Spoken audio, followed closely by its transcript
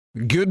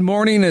Good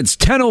morning. It's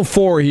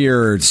 10:04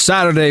 here. It's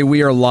Saturday.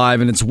 We are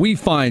live, and it's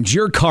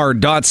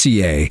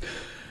WeFindYourCar.ca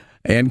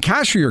and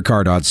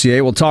CashForYourCar.ca.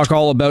 We'll talk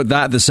all about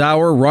that this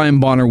hour. Ryan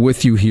Bonner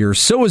with you here.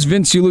 So is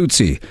Vince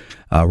Uluzzi,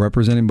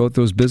 representing both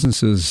those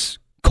businesses.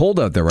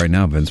 Cold out there right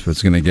now, Vince, but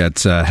it's going to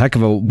get a heck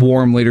of a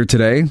warm later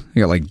today.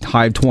 You got like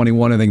high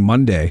 21, I think,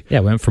 Monday.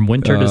 Yeah, went from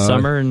winter to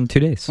summer in 2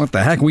 days. What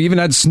the heck? We even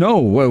had snow.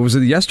 What was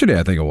it, yesterday,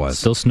 I think it was?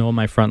 Still snow on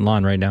my front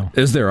lawn right now.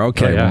 Is there?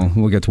 Okay, Oh, yeah. Well,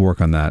 we'll get to work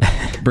on that.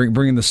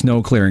 Bring the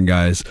snow clearing,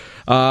 guys.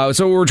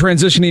 So we're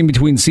transitioning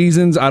between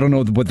seasons. I don't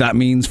know what that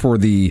means for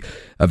the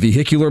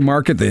vehicular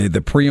market,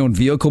 the pre-owned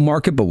vehicle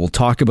market, but we'll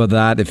talk about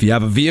that. If you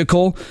have a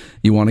vehicle,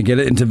 you want to get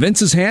it into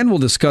Vince's hand, we'll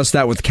discuss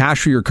that with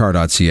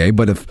CashForYourCar.ca.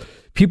 But if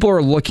people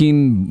are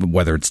looking,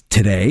 whether it's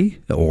today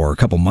or a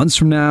couple months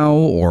from now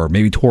or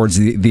maybe towards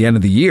the end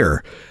of the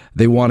year,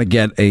 they want to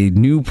get a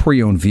new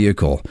pre-owned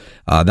vehicle.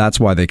 That's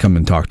why they come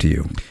and talk to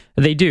you.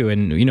 They do.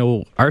 And, you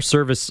know, our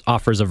service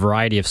offers a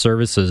variety of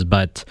services,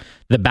 but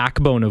the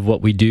backbone of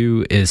what we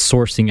do is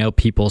sourcing out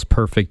people's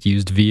perfect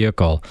used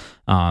vehicle.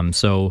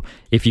 So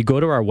if you go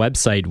to our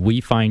website,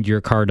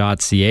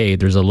 WeFindYourCar.ca,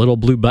 there's a little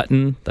blue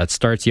button that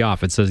starts you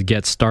off. It says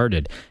Get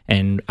Started.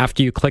 And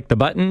after you click the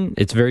button,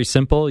 it's very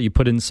simple. You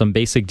put in some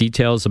basic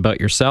details about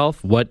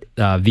yourself, what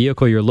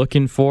vehicle you're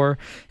looking for.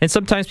 And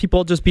sometimes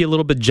people just be a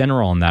little bit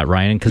general on that,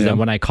 Ryan, because then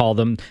when I call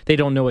them, they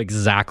don't know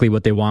exactly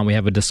what they want. We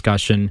have a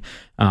discussion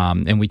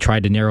and we try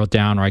to narrow it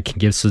down, or I can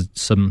give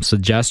some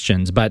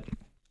suggestions. But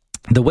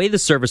the way the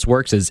service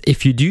works is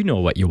if you do know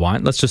what you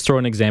want, let's just throw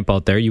an example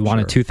out there. You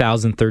want a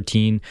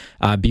 2013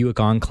 Buick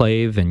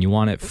Enclave and you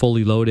want it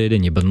fully loaded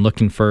and you've been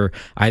looking for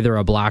either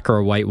a black or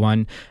a white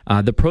one.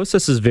 The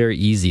process is very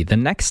easy. The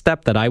next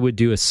step that I would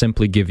do is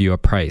simply give you a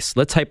price.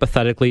 Let's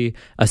hypothetically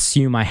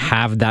assume I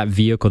have that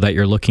vehicle that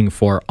you're looking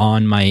for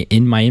in my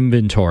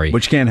inventory.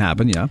 Which can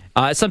happen, yeah.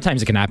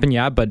 Sometimes it can happen,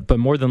 yeah, but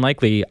more than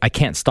likely, I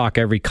can't stock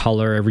every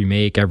color, every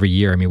make, every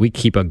year. I mean, we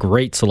keep a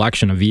great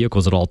selection of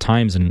vehicles at all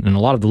times, and a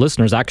lot of the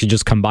listeners actually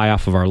just come by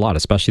off of our lot,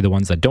 especially the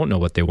ones that don't know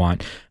what they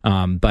want.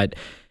 But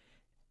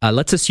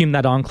let's assume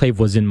that Enclave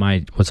was on my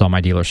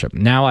dealership.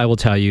 Now I will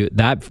tell you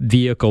that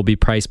vehicle will be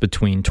priced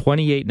between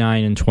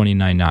 $28,900 and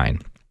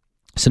 $29,900.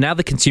 So now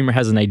the consumer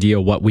has an idea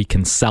what we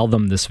can sell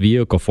them this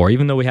vehicle for,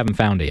 even though we haven't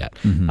found it yet.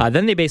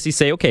 Then they basically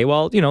say, okay,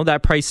 well, you know,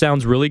 that price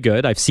sounds really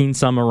good. I've seen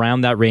some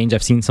around that range.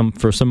 I've seen some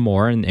for some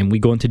more. And we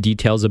go into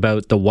details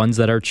about the ones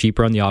that are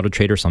cheaper on the Auto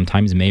Trader.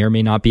 Sometimes may or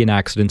may not be an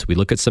accident. We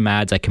look at some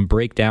ads. I can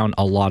break down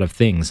a lot of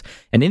things.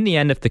 And in the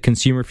end, if the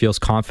consumer feels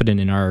confident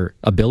in our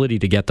ability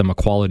to get them a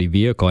quality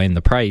vehicle and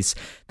the price,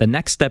 the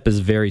next step is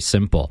very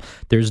simple.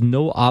 There's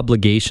no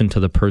obligation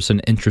to the person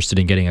interested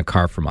in getting a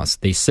car from us.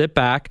 They sit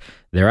back,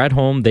 they're at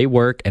home, they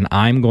work, and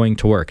I'm going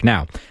to work.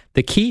 Now,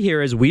 the key here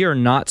is we are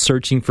not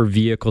searching for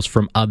vehicles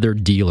from other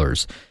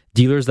dealers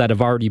that have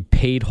already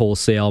paid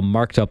wholesale,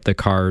 marked up the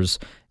cars,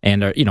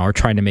 and are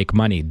trying to make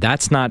money.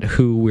 That's not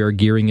who we're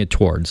gearing it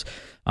towards.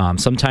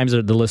 Sometimes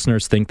the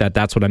listeners think that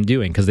that's what I'm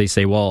doing because they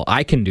say, well,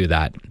 I can do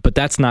that, but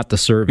that's not the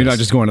service. You're not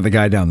just going to the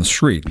guy down the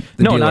street,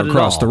 No, dealer not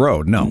across at all. the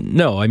road.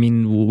 No, I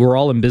mean, we're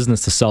all in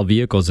business to sell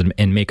vehicles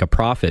and make a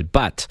profit,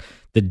 but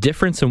the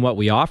difference in what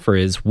we offer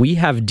is we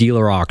have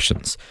dealer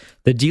auctions.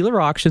 The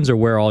dealer auctions are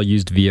where all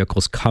used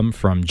vehicles come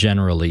from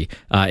generally,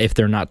 if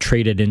they're not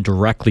traded in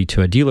directly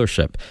to a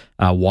dealership.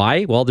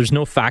 Why? Well, there's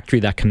no factory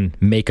that can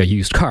make a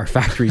used car.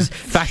 Factories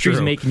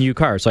make new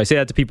cars. So I say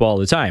that to people all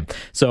the time.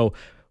 So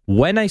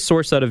when I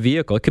source out a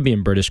vehicle, it could be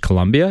in British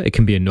Columbia, it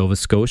can be in Nova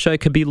Scotia, it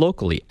could be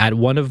locally at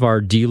one of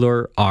our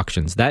dealer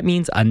auctions. That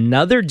means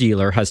another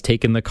dealer has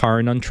taken the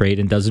car in on trade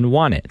and doesn't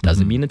want it.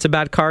 Doesn't mean it's a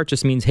bad car. It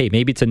just means, hey,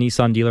 maybe it's a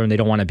Nissan dealer and they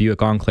don't want a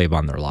Buick Enclave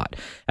on their lot.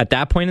 At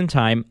that point in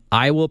time,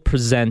 I will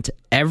present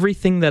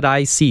everything that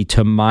I see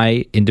to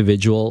my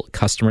individual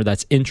customer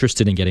that's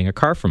interested in getting a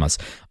car from us.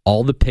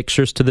 All the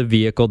pictures to the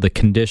vehicle, the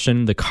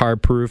condition, the car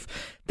proof,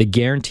 the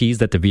guarantees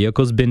that the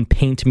vehicle's been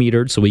paint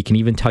metered, so we can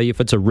even tell you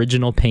if it's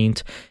original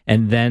paint,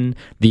 and then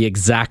the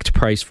exact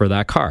price for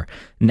that car.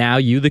 Now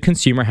you, the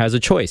consumer, has a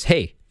choice.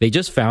 Hey, they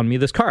just found me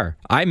this car.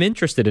 I'm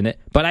interested in it,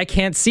 but I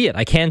can't see it.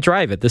 I can't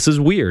drive it. This is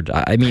weird.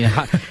 I mean,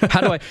 how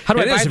do I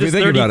buy this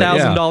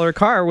 $30,000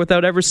 car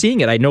without ever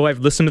seeing it? I know I've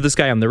listened to this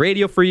guy on the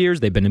radio for years.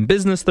 They've been in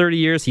business 30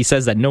 years. He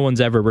says that no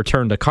one's ever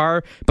returned a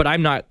car, but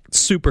I'm not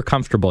super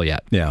comfortable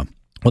yet. Yeah.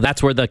 Well,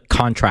 that's where the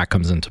contract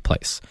comes into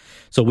place.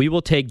 So we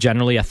will take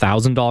generally a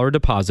 $1,000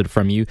 deposit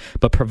from you,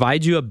 but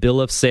provide you a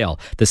bill of sale.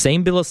 The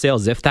same bill of sale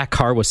as if that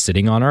car was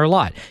sitting on our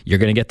lot. You're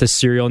going to get the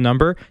serial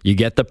number, you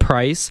get the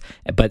price,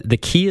 but the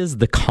key is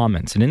the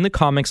comments. And in the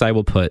comments, I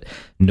will put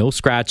no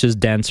scratches,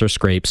 dents, or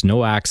scrapes,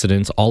 no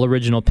accidents, all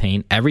original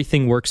paint,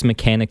 everything works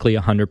mechanically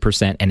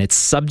 100%, and it's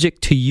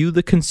subject to you,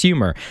 the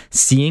consumer,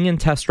 seeing and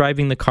test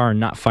driving the car and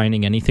not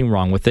finding anything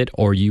wrong with it,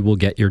 or you will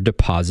get your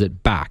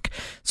deposit back.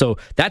 So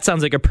that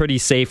sounds like a pretty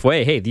safe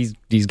way. Hey,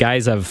 these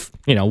guys have,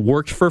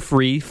 worked for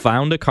free,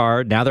 found a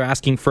car. Now they're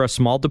asking for a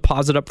small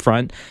deposit up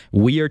front.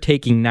 We are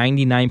taking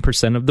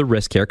 99% of the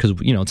risk here because,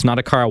 it's not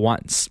a car I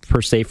want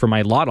per se for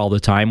my lot all the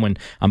time when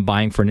I'm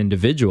buying for an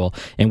individual.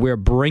 And we're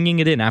bringing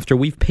it in after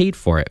we've paid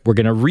for it. We're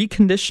going to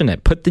recondition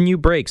it, put the new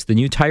brakes, the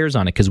new tires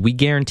on it, because we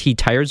guarantee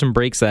tires and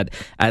brakes at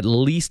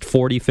least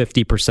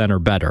 40-50% or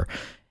better.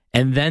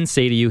 And then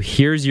say to you,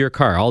 here's your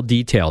car, all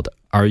detailed.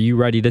 Are you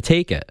ready to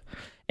take it?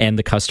 And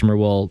the customer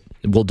will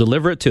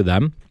deliver it to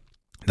them.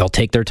 They'll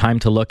take their time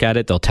to look at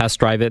it. They'll test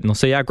drive it, and they'll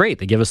say, yeah, great.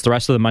 They give us the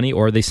rest of the money,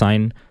 or they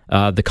sign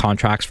the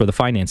contracts for the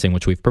financing,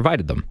 which we've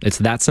provided them. It's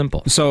that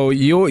simple. So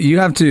you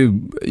have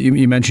to,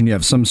 you mentioned you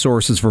have some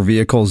sources for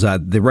vehicles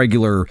that the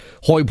regular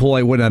hoi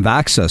polloi wouldn't have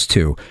access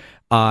to.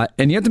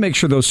 And you have to make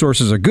sure those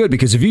sources are good,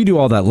 because if you do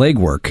all that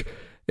legwork,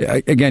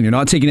 again, you're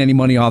not taking any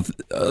money off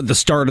the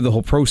start of the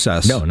whole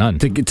process. No, none.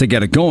 To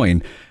get it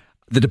going.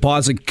 The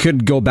deposit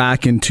could go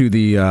back into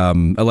the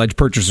alleged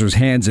purchaser's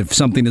hands if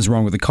something is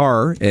wrong with the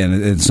car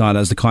and it's not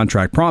as the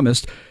contract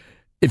promised.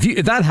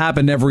 If that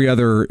happened every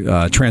other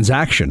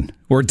transaction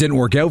where it didn't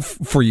work out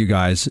for you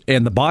guys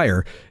and the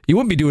buyer, you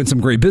wouldn't be doing some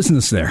great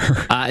business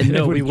there.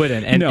 No, we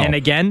wouldn't. And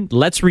again,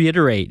 let's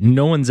reiterate,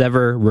 no one's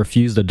ever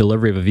refused a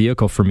delivery of a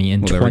vehicle for me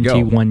in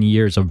 21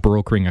 years of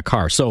brokering a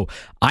car. So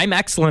I'm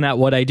excellent at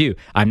what I do.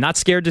 I'm not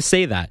scared to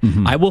say that.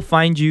 Mm-hmm. I will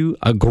find you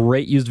a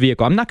great used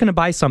vehicle. I'm not going to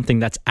buy something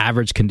that's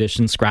average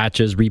condition,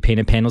 scratches,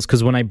 repainted panels,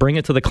 because when I bring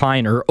it to the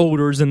client, or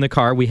odors in the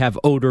car, we have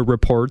odor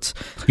reports,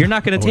 you're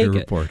not going to take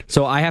it.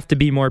 So I have to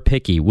be more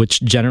picky,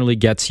 which generally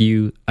gets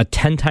you a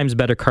 10 times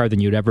better car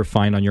than you'd ever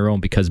find on your own,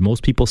 because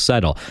most people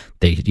settle.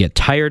 They get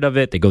tired of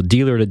it. They go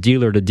dealer to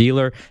dealer to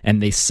dealer,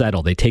 and they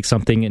settle. They take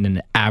something in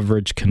an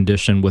average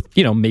condition with,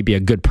 maybe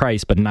a good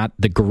price, but not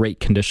the great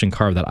condition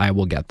car that I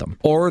will get them.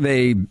 Or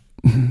they,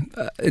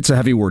 it's a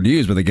heavy word to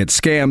use, but they get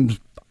scammed.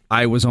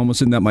 I was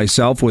almost in that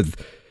myself, with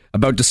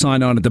about to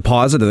sign on a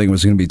deposit. I think it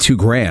was going to be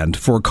 $2,000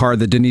 for a car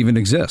that didn't even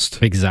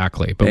exist.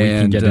 Exactly. But we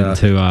can get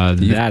into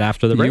that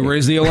after the break. You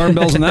raise the alarm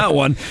bells on that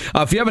one.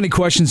 If you have any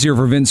questions here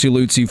for Vince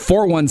Ieluzzi,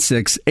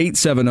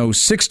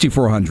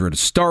 416-870-6400,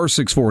 star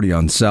 640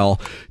 on cell.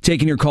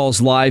 Taking your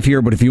calls live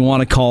here, but if you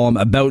want to call him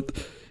about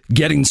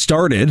getting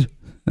started,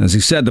 as he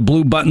said, the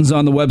blue button's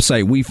on the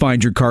website,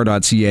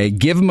 wefindyourcar.ca.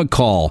 Give him a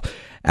call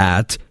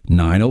at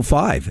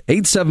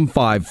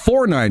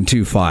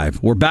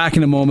 905-875-4925. We're back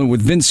in a moment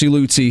with Vince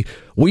Ieluzzi,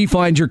 We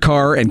Find Your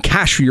Car, and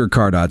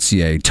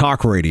cashforyourcar.ca.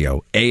 Talk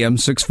Radio, AM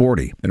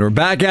 640. And we're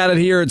back at it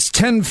here. It's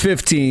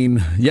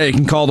 10:15. Yeah, you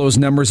can call those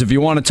numbers if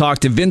you want to talk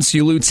to Vince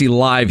Ieluzzi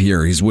live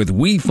here. He's with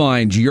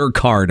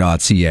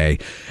wefindyourcar.ca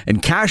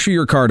and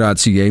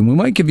cashforyourcar.ca. And we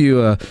might give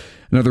you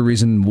another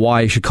reason why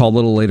you should call a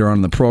little later on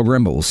in the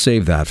program, but we'll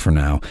save that for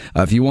now.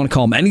 If you want to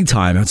call him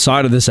anytime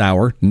outside of this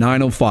hour,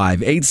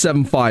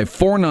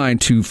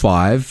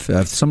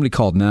 905-875-4925. If somebody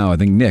called now, I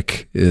think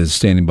Nick is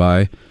standing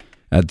by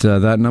at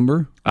that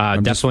number.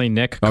 Definitely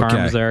Nick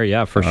Carm's there.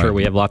 Yeah, for sure.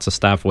 We have lots of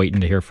staff waiting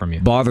to hear from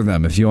you. Bother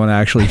them if you want to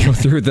actually go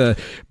through the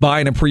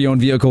buying a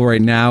pre-owned vehicle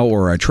right now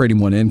or trading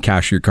one in,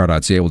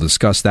 cashyourcar.ca. We'll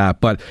discuss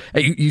that. But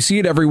you see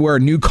it everywhere.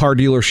 New car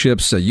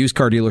dealerships, used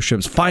car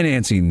dealerships,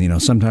 financing,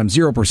 sometimes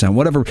 0%,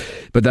 whatever.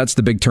 But that's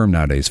the big term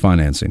nowadays,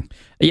 financing.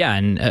 Yeah,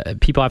 and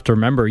people have to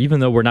remember,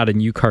 even though we're not a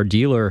new car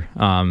dealer,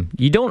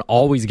 you don't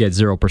always get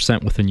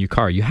 0% with a new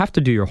car. You have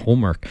to do your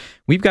homework.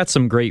 We've got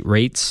some great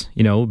rates.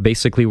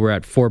 Basically we're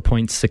at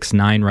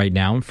 4.69 right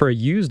now. And for a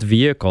used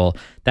vehicle,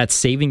 that's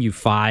saving you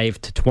 $5,000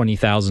 to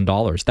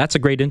 $20,000. That's a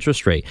great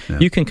interest rate. Yeah.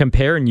 You can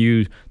compare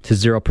new to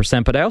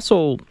 0%, but I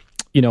also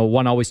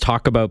want to always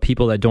talk about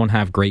people that don't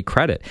have great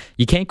credit.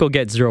 You can't go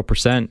get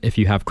 0% if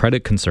you have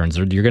credit concerns,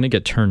 or you're going to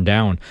get turned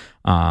down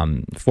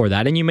for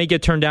that. And you may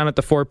get turned down at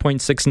the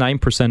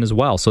 4.69% as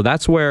well. So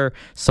that's where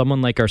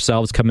someone like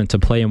ourselves come into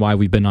play, and why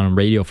we've been on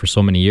radio for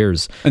so many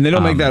years. And they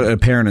don't make that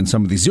apparent in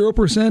some of these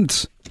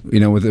 0%.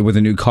 With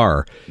a new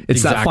car, it's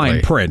exactly that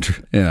fine print.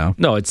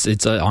 No,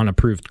 it's on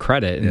approved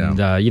credit, and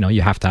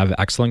you have to have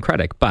excellent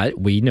credit. But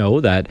we know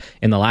that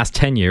in the last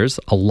 10 years,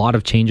 a lot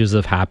of changes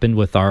have happened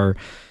with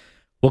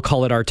we'll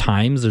call it our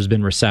times. There's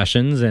been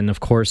recessions, and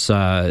of course,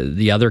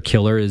 the other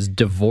killer is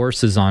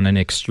divorce is on an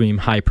extreme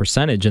high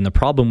percentage. And the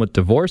problem with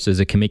divorce is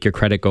it can make your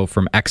credit go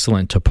from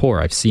excellent to poor.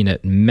 I've seen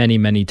it many,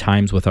 many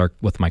times with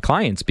my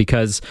clients,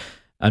 because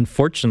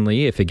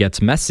unfortunately, if it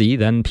gets messy,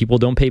 then people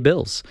don't pay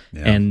bills.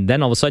 Yeah. And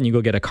then all of a sudden you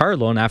go get a car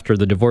loan after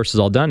the divorce is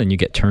all done and you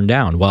get turned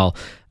down. Well,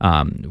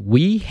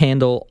 we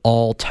handle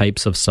all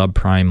types of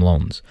subprime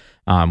loans.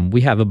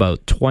 We have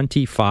about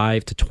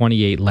 25 to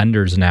 28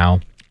 lenders now,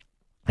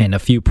 and a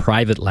few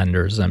private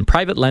lenders. And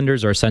private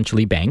lenders are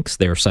essentially banks.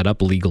 They're set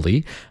up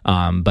legally,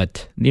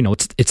 but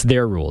it's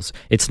their rules.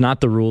 It's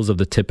not the rules of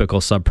the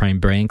typical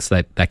subprime banks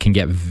that can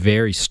get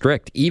very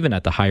strict, even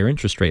at the higher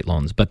interest rate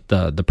loans. But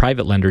the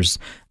private lenders,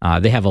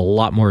 they have a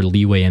lot more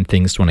leeway in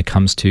things when it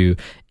comes to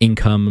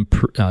income,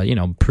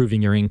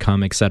 proving your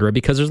income, et cetera,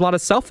 because there's a lot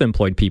of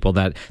self-employed people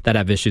that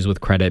have issues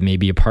with credit.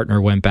 Maybe a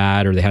partner went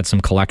bad, or they had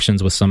some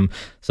collections with some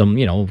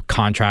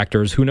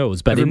contractors, who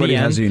knows. But everybody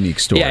has a unique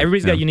story. Yeah,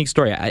 everybody's got a unique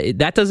story.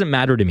 That doesn't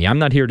matter to me. I'm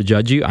not here to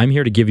judge you. I'm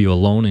here to give you a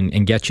loan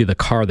and get you the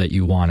car that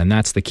you want. And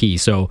that's the key.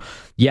 So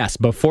yes,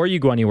 before you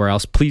go anywhere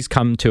else, please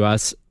come to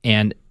us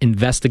and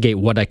investigate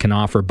what I can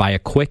offer by a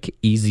quick,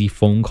 easy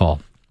phone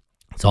call.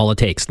 That's all it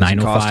takes.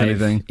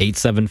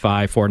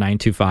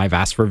 905-875-4925.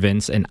 Ask for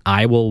Vince, and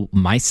I will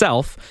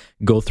myself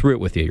go through it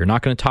with you. You're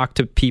not going to talk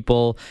to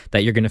people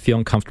that you're going to feel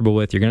uncomfortable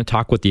with. You're going to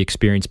talk with the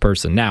experienced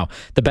person. Now,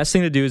 the best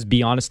thing to do is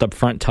be honest up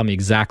front. Tell me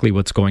exactly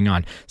what's going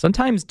on.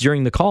 Sometimes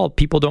during the call,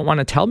 people don't want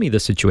to tell me the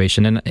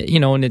situation, and it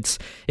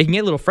can get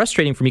a little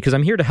frustrating for me because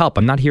I'm here to help.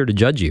 I'm not here to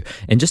judge you.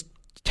 And just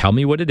tell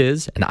me what it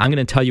is, and I'm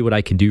going to tell you what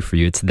I can do for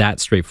you. It's that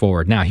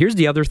straightforward. Now, here's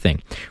the other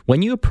thing.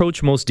 When you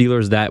approach most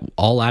dealers that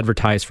all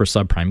advertise for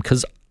subprime,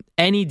 because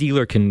any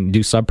dealer can do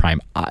subprime,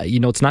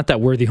 it's not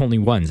that we're the only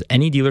ones.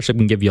 Any dealership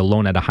can give you a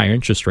loan at a higher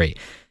interest rate.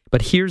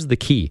 But here's the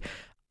key.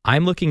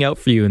 I'm looking out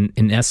for you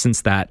in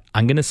essence that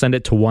I'm going to send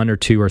it to 1 or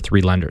 2 or 3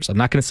 lenders. I'm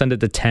not going to send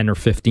it to 10 or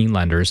 15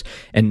 lenders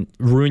and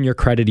ruin your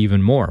credit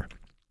even more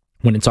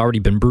when it's already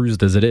been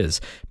bruised as it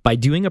is. By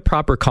doing a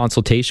proper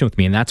consultation with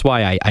me, and that's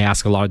why I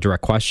ask a lot of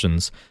direct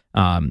questions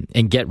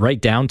and get right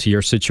down to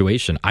your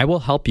situation, I will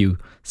help you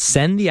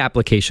send the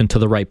application to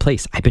the right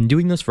place. I've been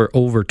doing this for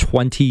over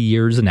 20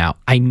 years now.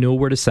 I know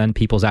where to send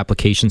people's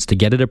applications to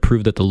get it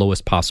approved at the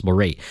lowest possible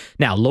rate.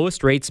 Now,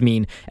 lowest rates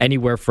mean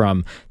anywhere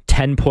from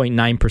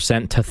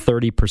 10.9% to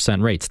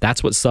 30% rates.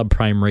 That's what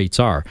subprime rates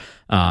are.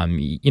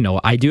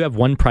 I do have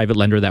one private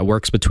lender that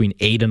works between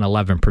 8 and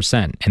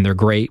 11%, and they're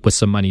great with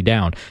some money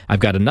down. I've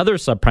got another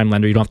subprime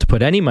lender. You don't have to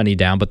put any money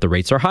down, but the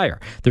rates are higher.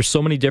 There's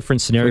so many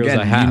different scenarios. Again,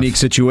 I have. Unique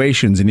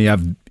situations, and you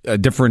have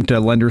different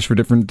lenders for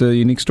different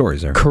unique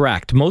stories there.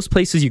 Correct. Most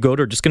places you go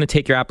to are just going to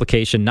take your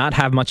application, not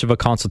have much of a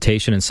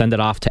consultation, and send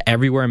it off to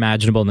everywhere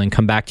imaginable, and then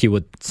come back to you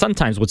with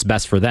sometimes what's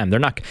best for them. They're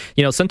not,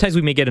 sometimes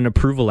we may get an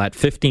approval at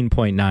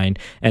 15.9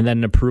 and then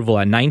an approval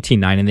at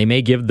 19.9, and they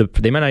may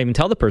not even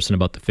tell the person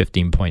about the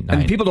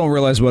 15.9. And people don't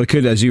realize what it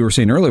could, as you were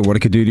saying earlier, what it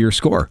could do to your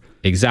score.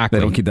 Exactly.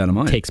 They don't keep that in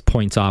mind. It takes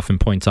points off and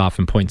points off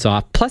and points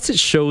off. Plus, it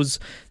shows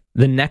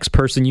the next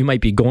person you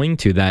might be going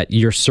to that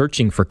you're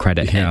searching for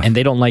credit, and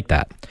they don't like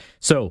that.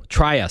 So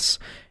try us.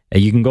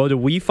 You can go to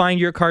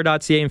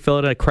wefindyourcar.ca and fill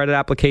out a credit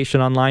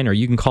application online, or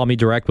you can call me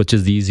direct, which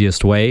is the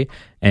easiest way.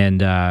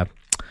 And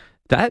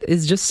that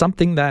is just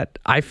something that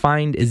I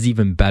find is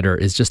even better,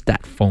 is just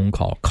that phone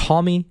call.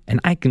 Call me, and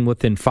I can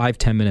within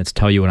 5-10 minutes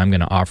tell you what I'm going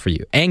to offer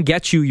you and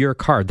get you your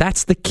car.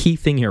 That's the key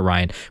thing here,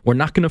 Ryan. We're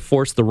not going to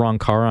force the wrong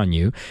car on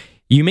you.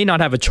 You may not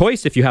have a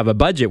choice if you have a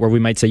budget where we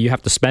might say you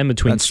have to spend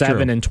between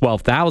 $7,000 and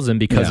 $12,000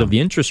 because of the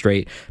interest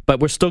rate,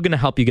 but we're still going to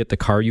help you get the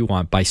car you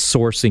want by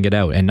sourcing it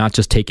out and not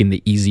just taking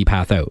the easy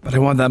path out. But I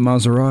want that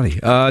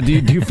Maserati.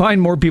 Do you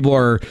find more people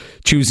are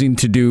choosing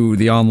to do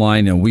the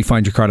online and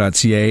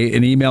wefindyourcar.ca,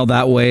 an email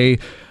that way,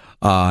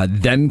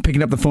 then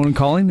picking up the phone and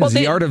calling? Is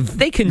the art of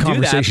they can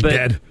conversation do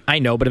that, dead? I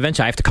know, but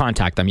eventually I have to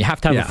contact them. You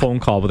have to have a phone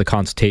call with a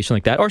consultation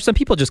like that. Or some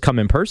people just come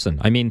in person.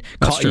 I mean,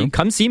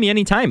 come see me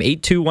anytime.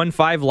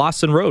 8215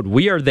 Lawson Road.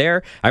 We are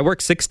there. I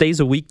work 6 days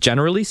a week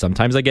generally.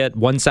 Sometimes I get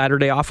one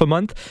Saturday off a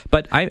month,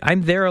 but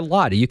I'm there a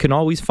lot. You can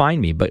always find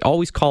me, but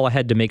always call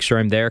ahead to make sure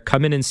I'm there.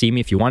 Come in and see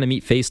me if you want to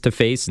meet face to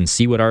face and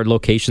see what our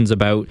location's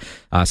about.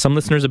 Some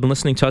listeners have been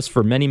listening to us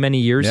for many, many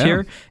years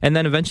here, and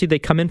then eventually they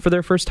come in for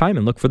their first time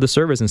and look for the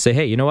service and say,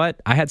 hey, you know what?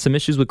 I had some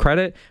issues with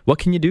credit. What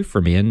can you do for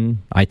me?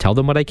 And I tell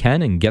them what I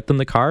can and get them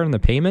the car and the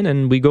payment,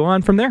 and we go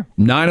on from there.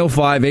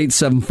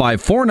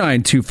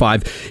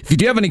 905-875-4925. If you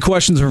do have any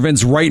questions for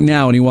Vince right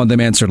now and you want them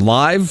answered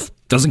live,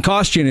 doesn't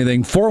cost you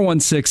anything.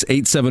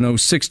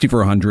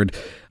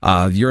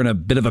 416-870-6400. You're in a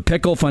bit of a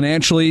pickle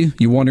financially.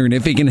 You're wondering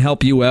if he can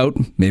help you out.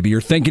 Maybe you're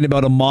thinking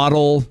about a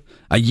model,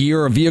 a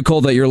year, a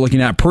vehicle that you're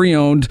looking at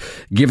pre-owned.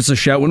 Give us a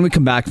shout. When we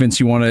come back, Vince,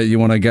 you want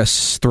to I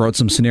guess, throw out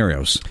some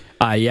scenarios.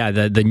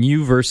 The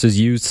new versus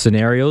used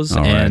scenarios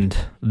and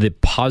the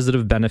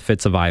positive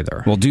benefits of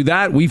either. We'll do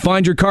that.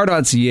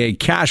 WeFindYourCar.ca,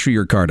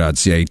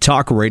 CashForYourCar.ca,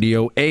 Talk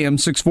Radio, AM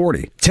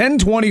 640.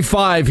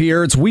 1025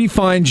 here. It's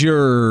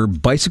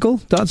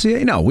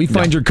WeFindYourBicycle.ca? No,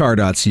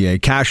 WeFindYourCar.ca,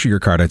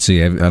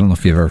 CashForYourCar.ca. I don't know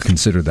if you've ever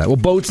considered that. Well,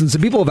 boats, and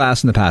some people have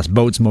asked in the past,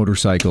 boats,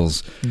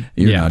 motorcycles.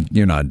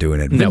 You're not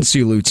doing it. Vince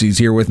Ciuluzzi's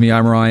here with me.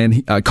 I'm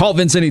Ryan. Call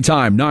Vince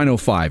anytime,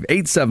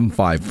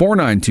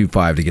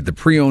 905-875-4925 to get the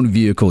pre-owned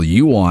vehicle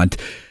you want.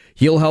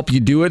 He'll help you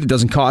do it. It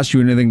doesn't cost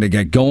you anything to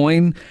get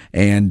going.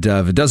 And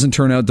if it doesn't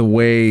turn out the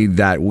way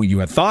that you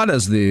had thought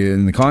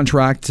in the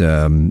contract,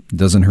 it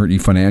doesn't hurt you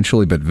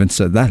financially. But Vince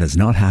said that has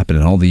not happened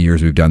in all the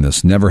years we've done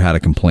this. Never had a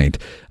complaint.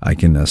 I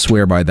can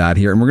swear by that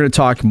here. And we're going to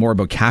talk more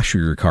about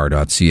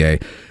CashForYourCar.ca.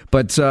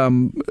 But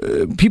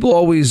people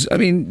always,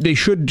 they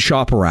should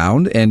shop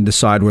around and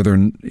decide whether,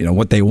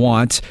 what they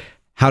want.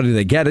 How do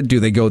they get it? Do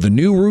they go the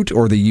new route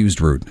or the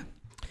used route?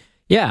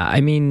 Yeah,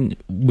 I mean,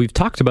 we've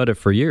talked about it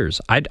for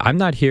years. I'm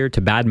not here to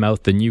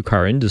badmouth the new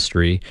car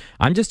industry.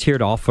 I'm just here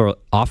to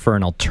offer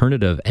an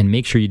alternative and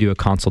make sure you do a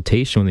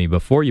consultation with me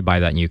before you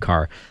buy that new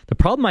car. The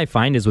problem I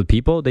find is with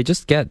people, they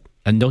just get,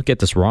 and don't get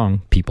this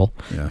wrong, people,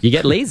 you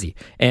get lazy.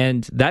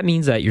 And that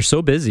means that you're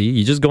so busy,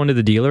 you just go into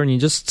the dealer and you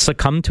just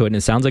succumb to it, and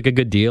it sounds like a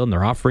good deal, and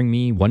they're offering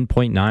me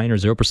 1.9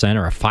 or 0%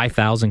 or a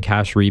 $5,000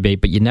 cash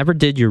rebate, but you never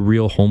did your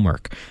real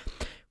homework.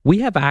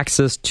 We have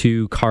access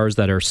to cars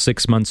that are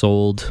 6 months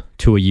old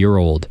to a year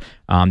old.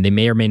 They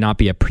may or may not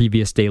be a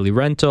previous daily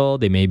rental.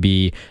 They may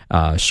be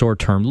a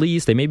short-term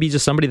lease. They may be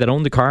just somebody that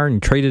owned the car and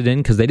traded it in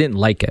because they didn't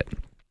like it.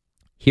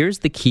 Here's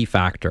the key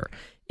factor.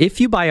 If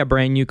you buy a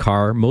brand new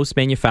car, most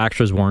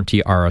manufacturers'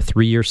 warranty are a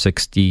 3-year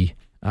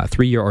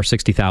or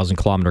 60,000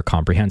 kilometer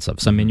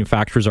comprehensive. Some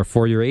manufacturers are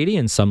 4-year 80,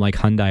 and some like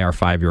Hyundai are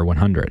 5-year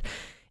 100.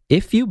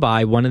 If you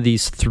buy one of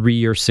these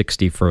 3-year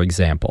 60, for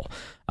example,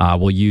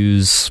 we'll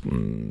use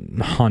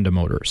Honda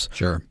Motors.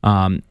 Sure.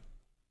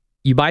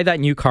 You buy that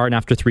new car, and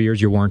after 3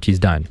 years, your warranty's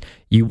done.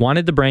 You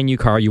wanted the brand new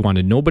car. You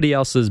wanted nobody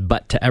else's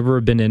but to ever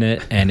have been in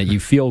it, and you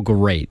feel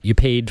great. You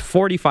paid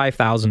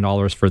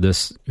 $45,000 for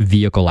this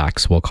Vehicle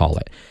X, we'll call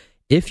it.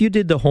 If you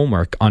did the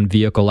homework on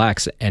Vehicle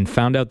X and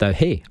found out that,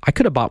 hey, I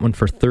could have bought one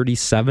for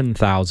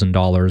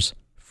 $37,000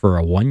 for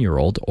a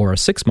 1-year-old or a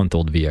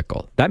 6-month-old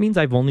vehicle, that means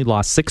I've only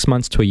lost 6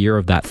 months to a year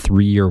of that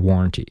 3-year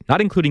warranty,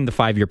 not including the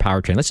 5-year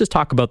powertrain. Let's just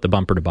talk about the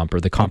bumper-to-bumper,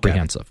 the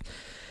comprehensive. Okay.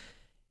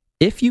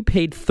 If you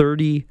paid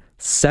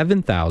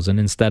 $37,000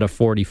 instead of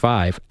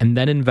 $45,000 and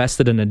then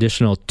invested an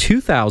additional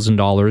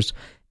 $2,000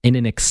 in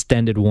an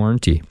extended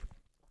warranty,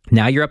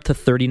 now you're up to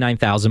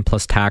 $39,000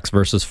 plus tax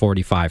versus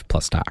 $45,000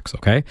 plus tax,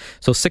 okay?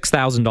 So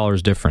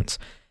 $6,000 difference.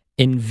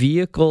 In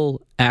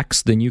Vehicle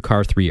X, the new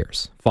car, 3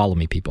 years. Follow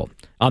me, people.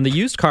 On the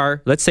used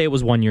car, let's say it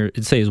was 1 year.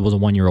 Let's say it was a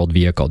 1-year-old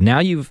vehicle. Now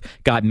you've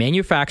got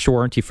manufacturer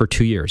warranty for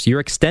 2 years.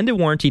 Your extended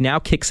warranty now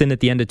kicks in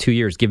at the end of 2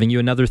 years, giving you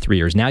another 3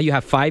 years. Now you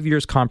have 5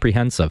 years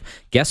comprehensive.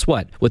 Guess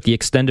what? With the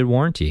extended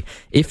warranty,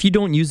 if you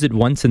don't use it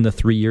once in the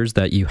 3 years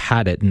that you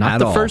had it, not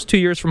the first 2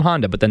 years from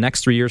Honda, but the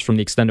next 3 years from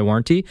the extended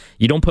warranty,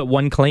 you don't put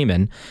one claim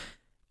in.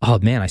 Oh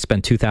man, I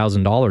spent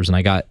 $2,000 and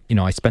I got,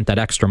 I spent that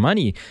extra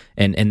money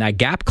and that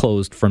gap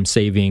closed from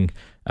saving,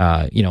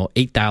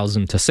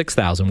 $8,000 to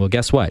 $6,000. Well,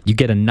 guess what? You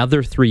get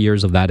another 3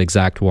 years of that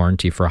exact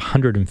warranty for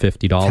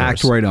 $150.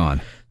 Tacked right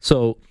on.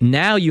 So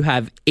now you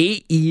have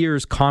 8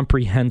 years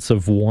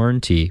comprehensive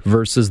warranty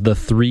versus the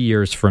 3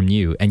 years from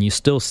you, and you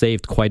still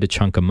saved quite a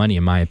chunk of money,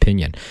 in my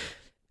opinion.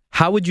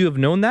 How would you have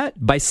known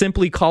that? By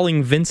simply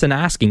calling Vince and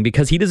asking,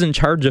 because he doesn't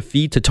charge a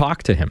fee to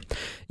talk to him.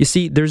 You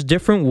see, there's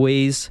different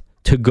ways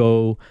to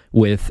go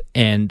with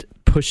and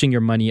pushing your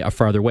money a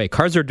farther way.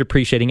 Cars are a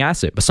depreciating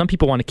asset, but some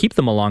people want to keep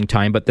them a long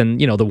time, but then,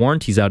 the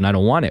warranty's out and I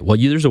don't want it. Well,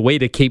 there's a way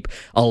to keep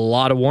a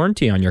lot of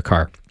warranty on your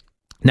car.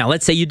 Now,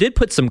 let's say you did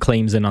put some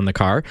claims in on the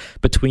car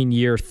between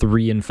year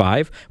 3 and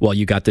 5. Well,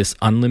 you got this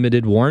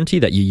unlimited warranty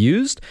that you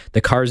used.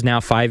 The car is now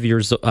 5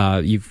 years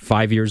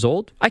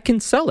old. I can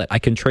sell it. I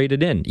can trade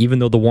it in, even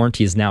though the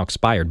warranty is now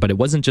expired. But it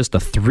wasn't just a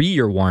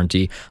 3-year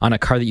warranty on a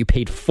car that you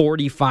paid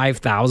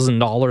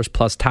 $45,000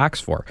 plus tax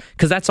for,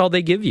 because that's all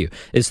they give you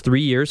is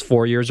 3 years,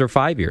 4 years, or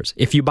 5 years.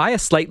 If you buy a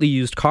slightly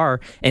used car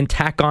and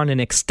tack on an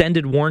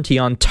extended warranty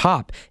on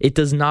top, it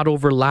does not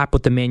overlap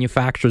with the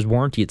manufacturer's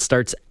warranty. It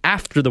starts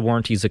after the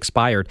warranty is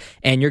expired.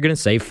 And you're going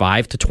to save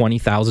 $5,000 to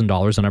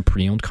 $20,000 on a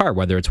pre-owned car,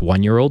 whether it's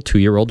 1-year-old,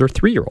 2-year-old, or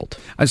 3-year-old.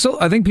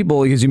 I think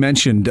people, as you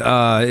mentioned,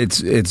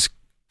 it's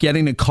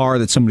getting a car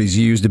that somebody's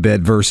used a bit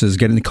versus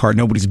getting the car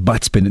nobody's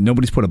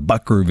put a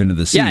butt groove into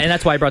the seat. Yeah, and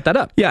that's why I brought that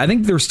up. Yeah, I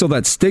think there's still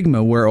that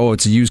stigma where,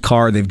 it's a used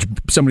car,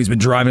 somebody's been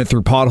driving it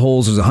through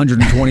potholes, there's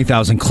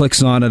 120,000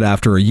 clicks on it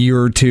after a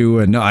year or two,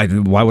 and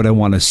why would I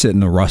want to sit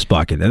in a rust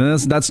bucket? And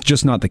that's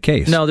just not the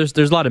case. No, there's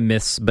a lot of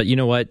myths, but you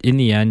know what? In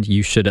the end,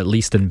 you should at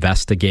least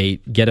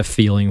investigate, get a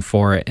feeling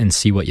for it, and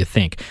see what you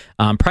think.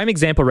 Prime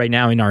example right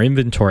now in our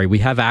inventory, we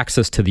have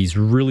access to these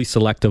really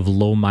selective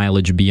low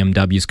mileage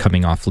BMWs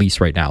coming off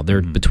lease right now.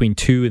 They're between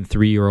 2 and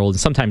 3-year-old, and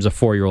sometimes a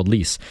 4-year-old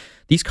lease.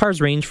 These cars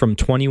range from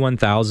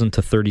 $21,000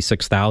 to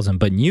 $36,000,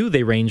 but new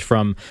they range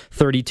from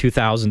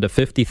 $32,000 to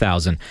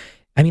 $50,000.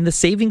 I mean, the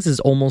savings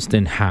is almost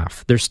in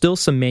half. There's still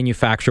some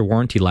manufacturer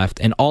warranty left,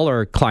 and all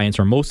our clients,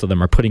 or most of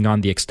them, are putting on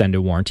the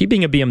extended warranty.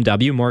 Being a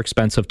BMW, more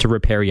expensive to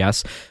repair,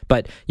 yes,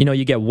 but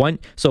you get one.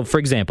 So, for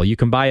example, you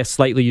can buy a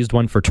slightly used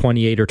one for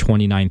 $28,000 or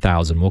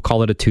 $29,000. We'll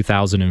call it a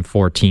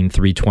 2014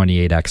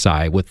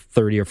 328xi with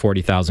 30 or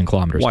 40,000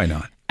 kilometers. Why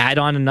not? Add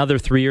on another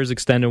 3 years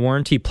extended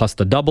warranty plus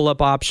the double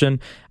up option.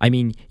 I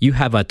mean, you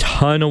have a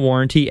ton of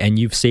warranty, and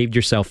you've saved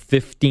yourself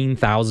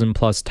 $15,000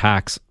 plus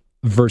tax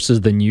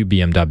versus the new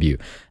BMW.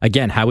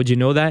 Again, how would you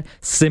know that?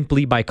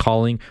 Simply by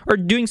calling or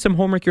doing some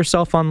homework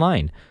yourself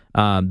online.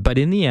 But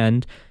in the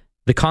end,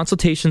 the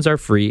consultations are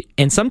free,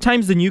 and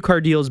sometimes the new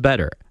car deal is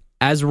better.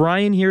 As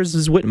Ryan here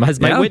is witness,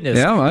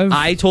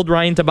 I told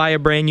Ryan to buy a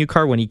brand new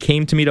car when he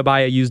came to me to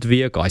buy a used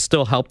vehicle. I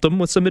still helped him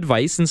with some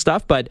advice and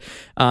stuff, but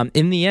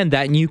in the end,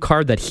 that new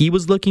car that he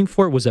was looking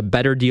for was a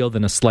better deal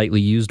than a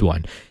slightly used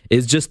one.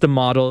 It's just the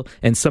model,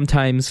 and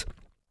sometimes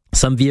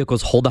Some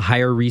vehicles hold a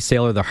higher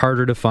resale or they're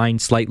harder to find,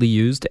 slightly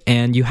used,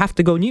 and you have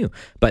to go new.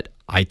 But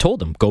I told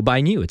them, go buy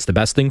new. It's the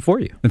best thing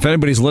for you. If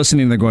anybody's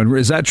listening, they're going,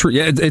 is that true?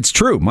 Yeah, it's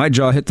true. My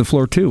jaw hit the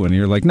floor too. And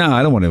you're like, no,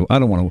 I don't want to.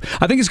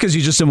 I think it's because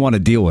you just didn't want to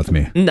deal with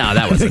me. No,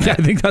 that wasn't I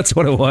think that's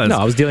what it was. No,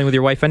 I was dealing with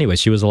your wife anyway.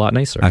 She was a lot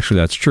nicer. Actually,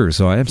 that's true.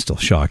 So I am still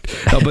shocked.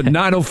 But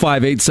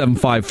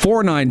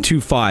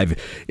 905-875-4925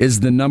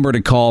 is the number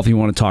to call if you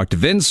want to talk to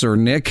Vince or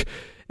Nick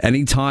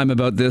anytime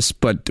about this.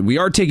 But we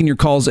are taking your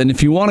calls. And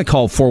if you want to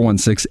call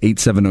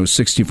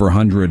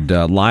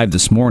 416-870-6400 live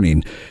this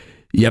morning,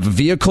 you have a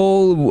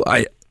vehicle.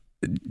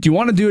 Do you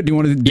want to do it? Do you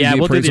want to do the appraisal? Yeah,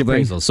 we'll do the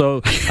appraisal.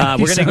 So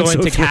we're going to go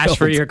into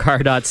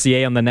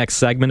cashforyourcar.ca on the next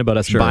segment about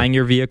us buying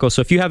your vehicle.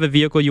 So if you have a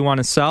vehicle you want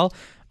to sell,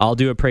 I'll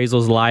do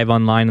appraisals live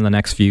online in the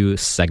next few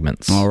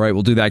segments. All right,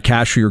 we'll do that.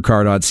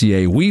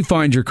 Cashforyourcar.ca.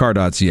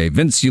 WeFindYourCar.ca.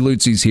 Vince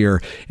Yuluzzi's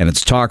here, and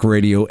it's Talk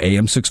Radio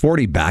AM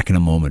 640. Back in a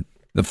moment.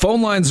 The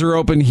phone lines are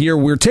open here.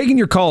 We're taking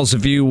your calls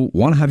if you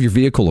want to have your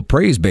vehicle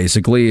appraised,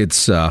 basically.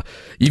 It's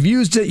you've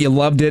used it, you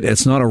loved it.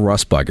 It's not a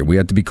rust bucket. We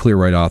have to be clear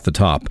right off the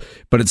top.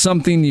 But it's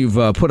something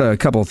you've put a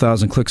couple of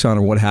thousand clicks on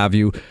or what have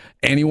you,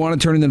 and you want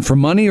to turn it in for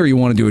money or you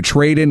want to do a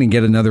trade-in and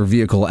get another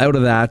vehicle out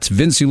of that.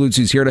 Vince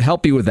Yuluzzi's here to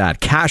help you with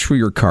that.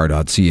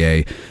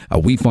 Cashforyourcar.ca.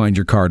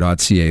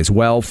 WeFindYourCar.ca as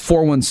well.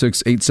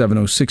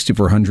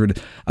 416-870-6400.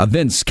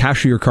 Vince,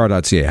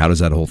 Cashforyourcar.ca. How does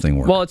that whole thing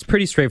work? Well, it's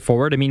pretty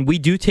straightforward. I mean, we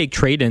do take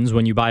trade-ins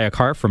when you buy a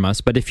car from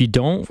us, but if you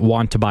don't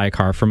want to buy a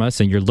car from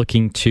us and you're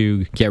looking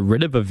to get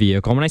rid of a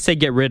vehicle, when I say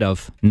get rid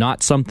of,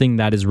 not something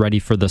that is ready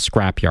for the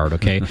scrapyard,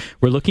 okay?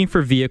 We're looking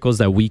for vehicles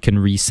that we can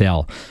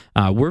resell.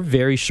 We're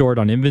very short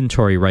on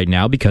inventory right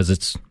now because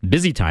it's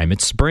busy time.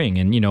 It's spring,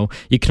 and you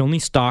can only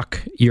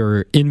stock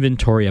your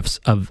inventory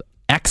of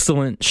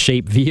excellent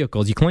shape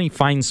vehicles. You can only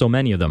find so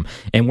many of them,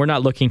 and we're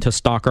not looking to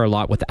stock our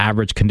lot with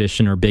average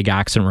condition or big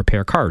accident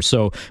repair cars.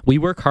 So we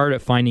work hard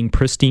at finding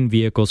pristine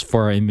vehicles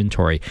for our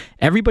inventory.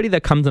 Everybody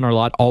that comes in our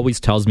lot always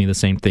tells me the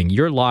same thing.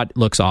 Your lot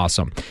looks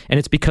awesome, and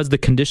it's because the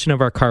condition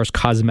of our cars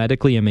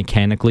cosmetically and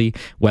mechanically,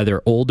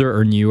 whether older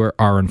or newer,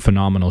 are in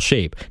phenomenal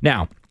shape.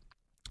 Now,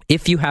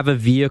 if you have a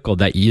vehicle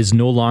that is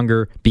no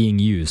longer being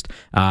used,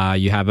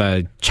 you have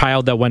a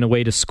child that went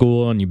away to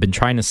school and you've been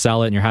trying to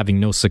sell it and you're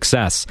having no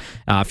success,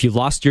 if you've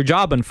lost your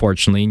job,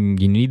 unfortunately,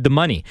 and you need the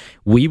money,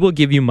 we will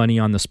give you money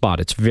on the spot.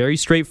 It's very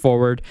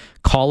straightforward.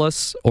 Call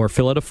us or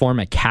fill out a form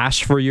at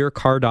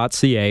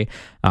cashforyourcar.ca.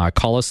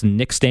 Call us,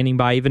 Nick standing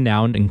by even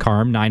now in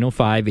Carm,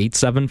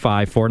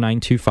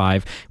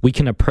 905-875-4925. We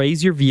can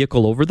appraise your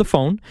vehicle over the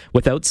phone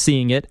without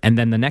seeing it, and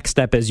then the next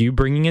step is you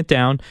bringing it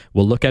down.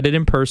 We'll look at it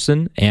in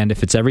person, and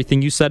if it's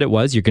everything you said it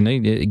was, you're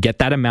going to get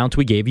that amount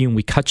we gave you, and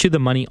we cut you the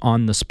money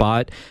on the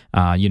spot,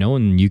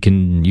 and you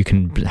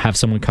can have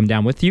someone come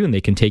down with you, and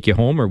they can take you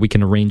home, or we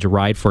can arrange a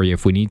ride for you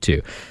if we need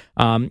to.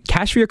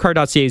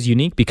 Cashforyourcar.ca is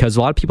unique because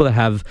a lot of people that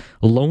have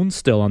loans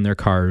still on their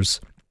cars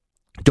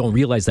don't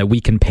realize that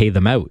we can pay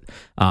them out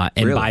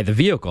and buy the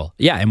vehicle.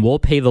 Yeah, and we'll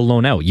pay the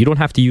loan out. You don't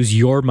have to use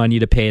your money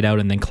to pay it out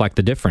and then collect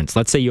the difference.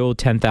 Let's say you owe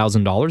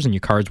 $10,000 and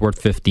your car's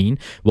worth $15,000.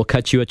 We'll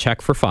cut you a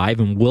check for $5,000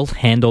 and we'll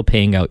handle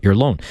paying out your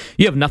loan.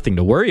 You have nothing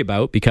to worry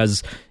about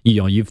because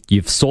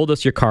you've sold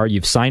us your car,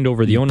 you've signed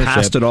over the ownership.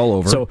 Passed it all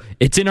over. So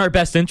it's in our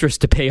best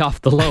interest to pay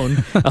off the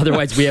loan.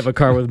 Otherwise, we have a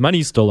car with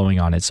money still owing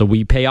on it. So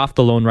we pay off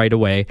the loan right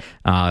away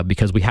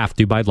because we have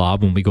to by law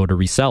when we go to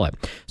resell it.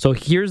 So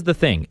here's the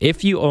thing.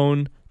 If you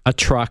own a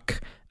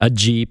truck, a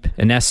Jeep,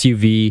 an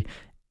SUV,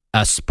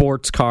 a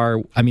sports car,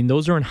 I mean,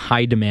 those are in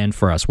high demand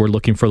for us. We're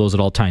looking for those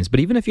at all times. But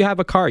even if you have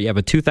a car, you have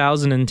a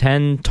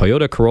 2010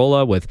 Toyota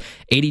Corolla with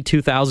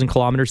 82,000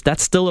 kilometers,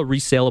 that's still a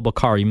resaleable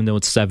car, even though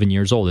it's 7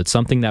 years old. It's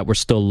something that we're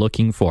still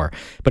looking for.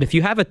 But if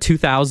you have a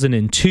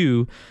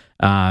 2002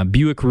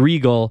 Buick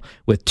Regal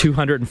with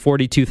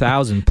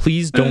 242,000,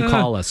 please don't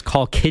call us.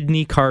 Call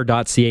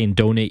kidneycar.ca and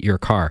donate your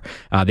car.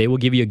 They will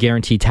give you a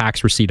guaranteed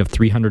tax receipt of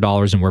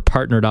 $300, and we're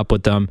partnered up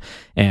with them.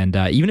 And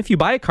even if you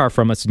buy a car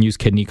from us and use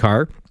Kidney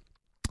Car,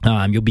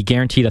 you'll be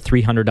guaranteed a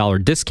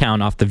 $300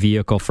 discount off the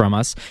vehicle from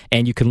us,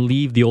 and you can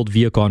leave the old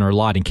vehicle on our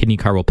lot, and Kidney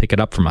Car will pick it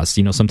up from us.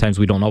 Sometimes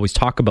we don't always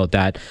talk about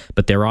that,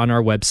 but they're on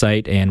our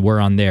website, and we're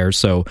on there,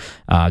 so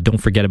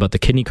don't forget about the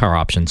Kidney Car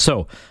option.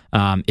 So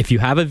if you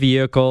have a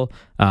vehicle,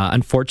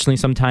 unfortunately,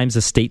 sometimes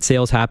estate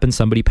sales happen.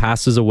 Somebody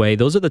passes away.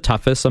 Those are the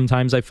toughest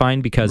sometimes, I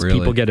find, because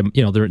people get,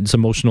 they're in this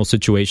emotional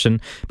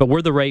situation, but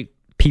we're the right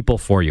people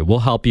for you. We'll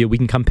help you. We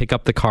can come pick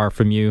up the car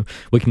from you.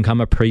 We can come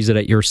appraise it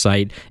at your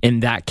site. In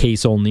that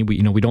case only,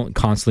 we don't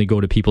constantly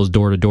go to people's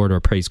door to door to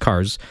appraise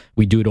cars.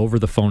 We do it over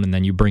the phone, and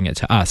then you bring it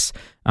to us.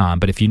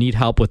 But if you need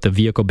help with the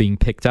vehicle being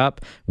picked up,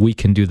 we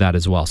can do that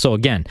as well. So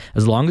again,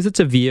 as long as it's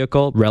a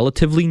vehicle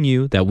relatively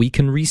new that we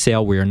can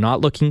resale, we are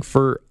not looking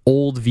for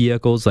old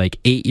vehicles like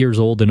 8 years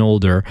old and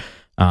older,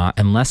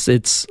 unless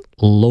it's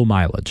low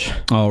mileage.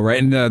 All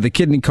right. And the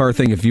Kidney Car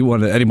thing, if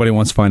anybody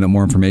wants to find out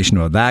more information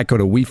about that, go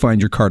to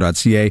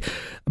WeFindYourCar.ca. A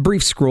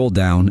brief scroll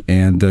down,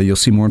 and you'll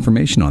see more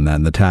information on that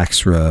and the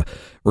tax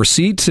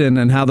receipt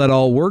and how that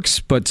all works.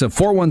 But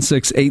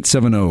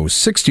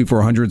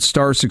 416-870-6400,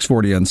 star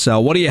 640 on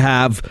sale. What do you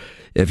have?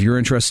 if you're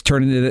interested in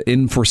turning it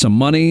in for some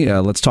money,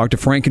 let's talk to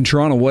Frank in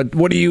Toronto.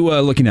 What are you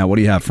looking at? What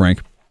do you have,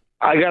 Frank?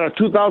 I got a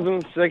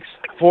 2006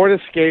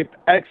 Ford Escape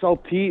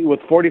XLT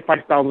with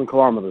 45,000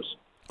 kilometers.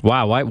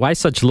 Wow, why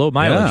such low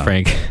mileage,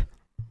 Frank?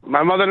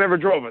 My mother never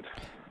drove it.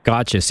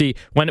 Gotcha. See,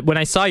 when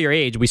I saw your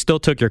age, we still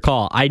took your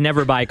call. I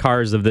never buy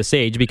cars of this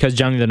age because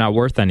generally they're not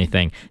worth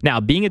anything. Now,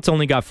 being it's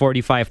only got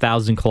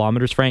 45,000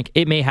 kilometers, Frank,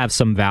 it may have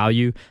some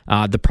value.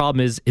 The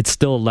problem is it's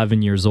still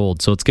 11 years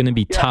old, so it's going to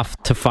be tough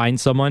to find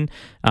someone.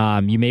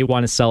 You may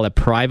want to sell it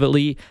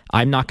privately.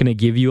 I'm not going to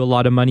give you a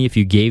lot of money if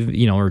you gave,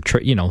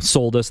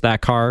 sold us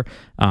that car.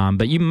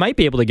 But you might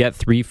be able to get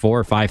 3, 4,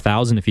 or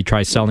 5,000 if you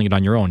try selling it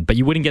on your own. But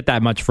you wouldn't get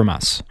that much from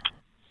us.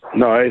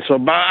 No,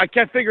 but I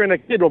can't figure in a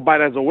kid will buy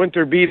it as a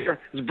winter beater.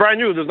 It's brand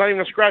new. There's not even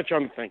a scratch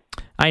on the thing.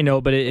 I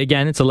know, but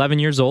again, it's 11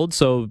 years old,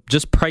 so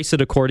just price it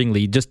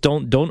accordingly. Just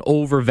don't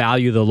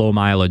overvalue the low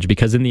mileage,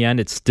 because in the end,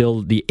 it's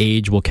still the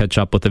age will catch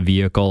up with the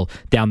vehicle.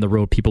 Down the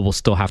road, people will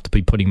still have to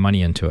be putting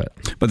money into it.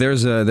 But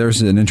there's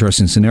an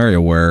interesting scenario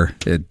where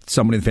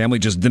somebody in the family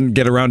just didn't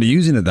get around to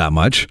using it that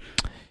much.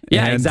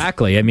 Yeah,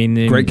 exactly. I mean,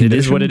 it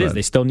is what it is.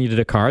 They still needed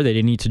a car. They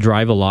didn't need to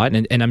drive a lot.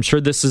 And I'm sure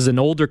this is an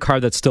older car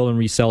that's still in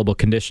resellable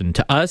condition.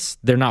 To us,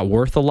 they're not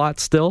worth a lot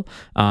still,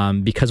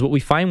 because what we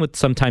find with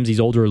sometimes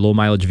these older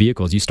low-mileage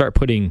vehicles, you start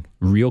putting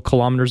real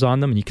kilometers on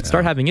them, and you can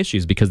start having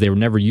issues because they were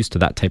never used to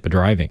that type of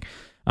driving.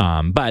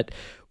 But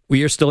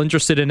we are still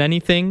interested in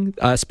anything.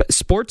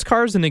 Sports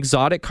cars and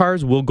exotic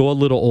cars will go a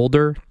little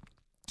older.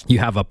 You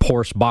have a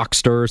Porsche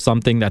Boxster or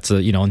something that's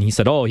and he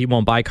said, he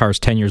won't buy cars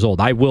 10 years old.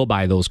 I will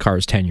buy those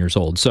cars 10 years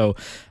old. So,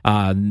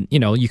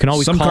 you can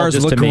always some call cars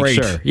just look to make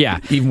great, sure. Yeah.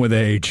 Even with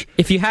age.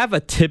 If you have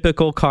a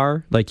typical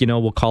car,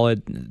 we'll call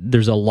it,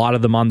 there's a lot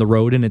of them on the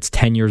road and it's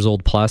 10 years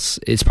old plus,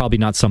 it's probably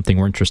not something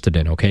we're interested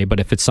in, okay? But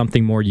if it's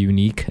something more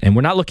unique, and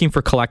we're not looking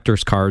for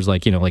collector's cars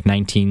like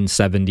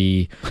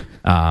 1970...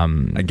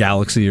 a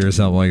Galaxy or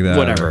something like that.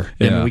 Whatever.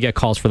 And we get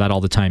calls for that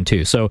all the time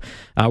too. So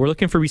we're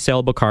looking for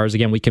resellable cars.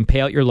 Again, we can pay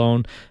out your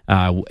loan,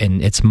 and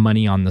it's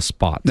money on the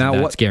spot. Now,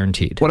 that's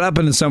guaranteed. What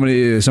happens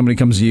if somebody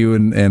comes to you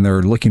and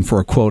they're looking for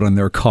a quote on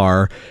their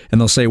car, and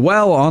they'll say,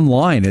 well,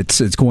 online it's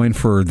going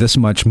for this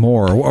much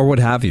more, or what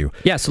have you?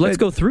 Yeah, so let's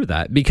go through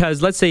that,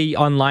 because let's say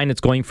online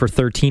it's going for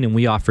 13 and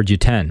we offered you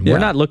 10. We're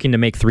not looking to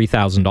make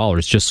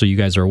 $3,000, just so you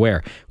guys are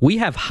aware. We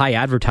have high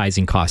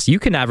advertising costs. You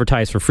can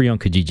advertise for free on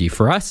Kijiji.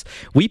 For us,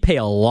 we pay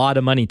a lot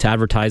of money to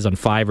advertise on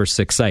 5 or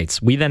 6 sites.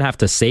 We then have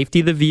to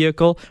safety the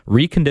vehicle,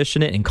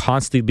 recondition it, and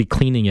constantly be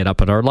cleaning it up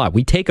at our lot.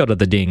 We take out of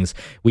the dings,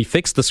 we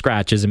fix the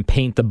scratches, and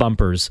paint the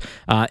bumpers.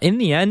 In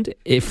the end,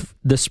 if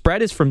the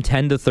spread is from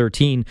 10 to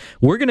 13,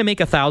 we're going to make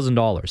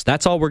 $1,000.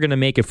 That's all we're going to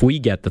make if we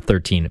get the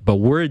 13. But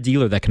we're a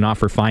dealer that can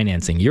offer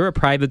financing. You're a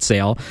private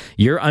sale.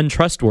 You're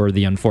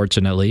untrustworthy,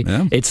 unfortunately.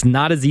 Yeah. It's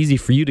not as easy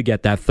for you to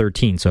get that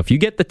 13. So if you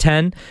get the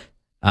 10,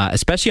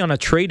 especially on a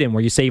trade-in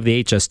where you save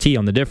the HST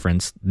on the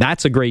difference,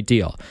 that's a great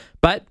deal.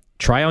 But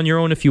try on your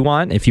own if you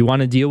want. If you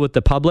want to deal with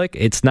the public,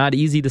 it's not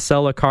easy to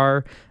sell a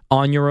car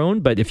on your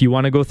own, but if you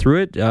want to go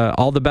through it,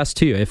 all the best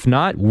to you. If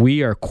not,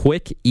 we are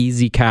quick,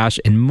 easy cash,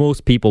 and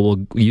most people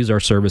will use our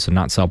service and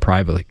not sell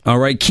privately. All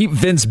right, keep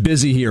Vince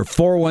busy here.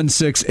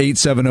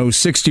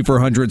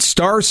 416-870-6400,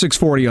 star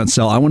 640 on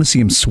cell. I want to see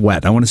him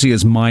sweat. I want to see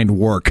his mind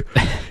work.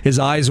 His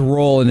eyes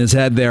roll in his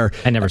head there.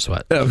 I never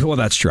sweat. Well,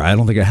 that's true. I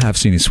don't think I have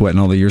seen you sweat in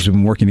all the years we've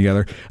been working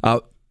together.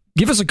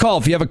 Give us a call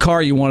if you have a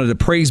car you wanted to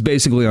praise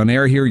basically on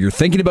air here. You're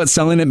thinking about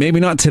selling it, maybe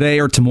not today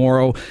or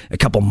tomorrow, a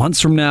couple months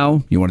from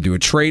now. You want to do a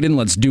trade-in?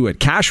 Let's do it.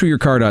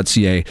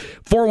 Cashforyourcar.ca,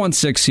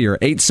 416 here,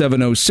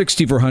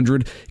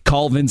 870-6400.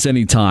 Call Vince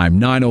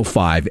anytime,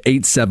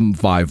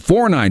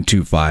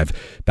 905-875-4925.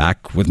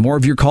 Back with more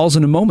of your calls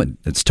in a moment.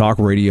 It's Talk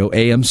Radio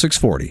AM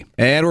 640.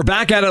 And we're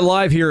back at it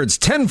live here. It's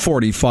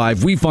 1045.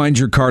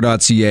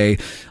 WeFindYourCar.ca.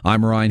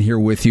 I'm Ryan here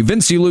with you.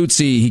 Vince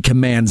Luzzi, he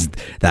commands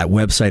that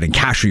website, and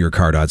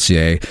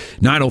CashForYourCar.ca.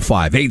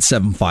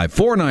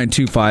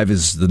 905-875-4925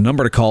 is the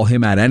number to call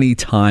him at any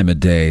time of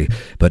day.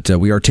 But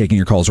we are taking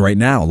your calls right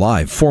now,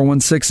 live,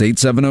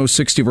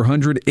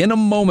 416-870-6400. In a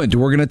moment,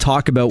 we're going to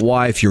talk about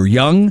why, if you're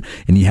young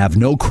and you have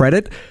no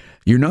credit,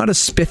 you're not as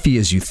spiffy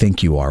as you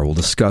think you are. We'll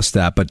discuss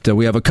that. But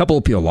we have a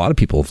lot of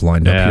people have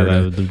lined up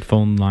here. The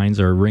phone lines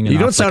are ringing. You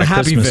don't sound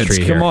happy, Vince.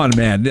 Come Come on,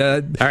 man.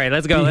 All right,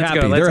 let's go.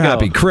 They're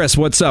happy. Chris,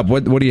 what's up?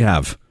 What do you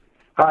have?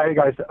 Hi,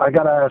 guys. I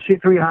got a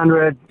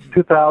C300,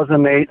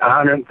 2008,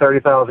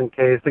 130,000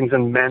 K. Thing's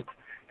in mint.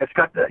 It's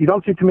got, you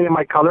don't see too many of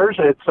my colors.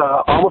 It's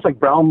almost like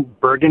brown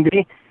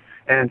burgundy,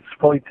 and it's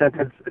fully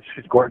tinted.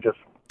 It's gorgeous.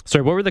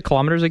 Sorry, what were the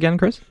kilometers again,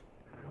 Chris?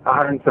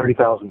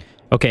 130,000.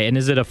 Okay, and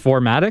is it a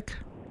 4MATIC?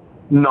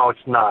 No, it's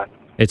not.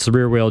 It's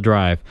rear-wheel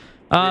drive.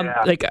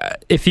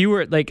 If you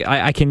were,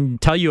 I can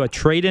tell you a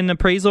trade-in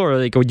appraisal,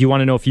 or do you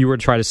want to know if you were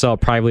to try to sell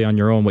it privately on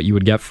your own, what you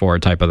would get for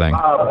it type of thing?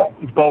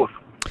 Both.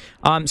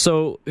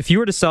 So if you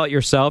were to sell it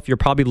yourself, you're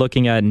probably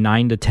looking at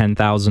 $9,000 to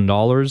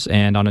 $10,000,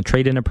 and on a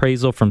trade-in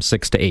appraisal from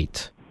 $6,000 to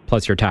 $8,000,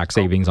 plus your tax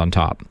savings on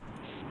top.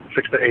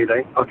 6 to 8,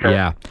 eh? Okay.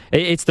 Yeah.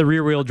 It's the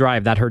rear-wheel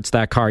drive that hurts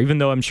that car. Even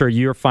though I'm sure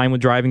you're fine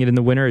with driving it in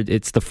the winter,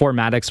 it's the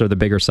 4MATICs are the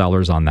bigger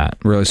sellers on that.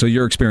 Really? So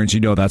your experience,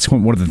 that's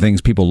one of the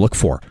things people look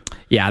for.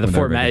 Yeah, the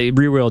 4MATIC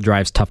rear-wheel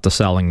drive's tough to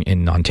sell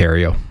in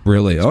Ontario.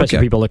 Really? Okay.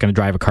 Especially people looking to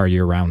drive a car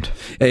year-round.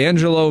 Hey,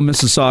 Angelo,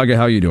 Mississauga,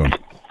 how you doing?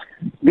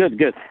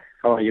 Good.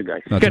 How are you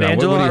guys? Good,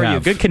 Angelo. How are you?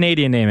 Good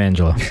Canadian name,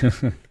 Angelo.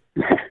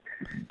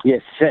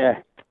 Yes,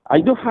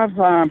 I do have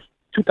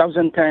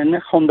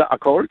 2010 Honda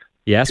Accord.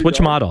 Yes,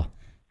 which model?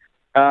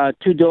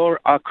 Two-door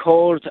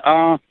Accord.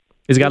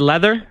 Is it got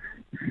leather?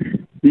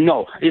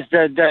 No, it's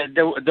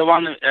the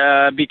one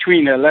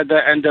between the leather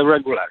and the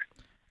regular.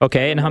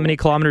 Okay, and how many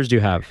kilometers do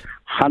you have?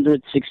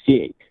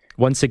 168.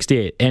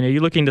 168. And are you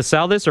looking to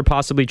sell this or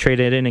possibly trade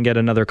it in and get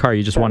another car?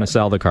 You just want to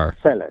sell the car?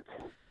 Sell it.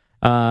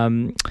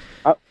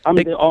 I'm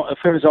the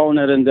first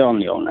owner and the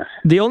only owner.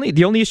 The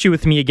only issue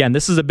with me, again,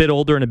 this is a bit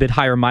older and a bit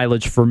higher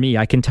mileage for me.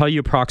 I can tell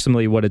you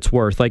approximately what it's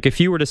worth. Like if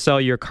you were to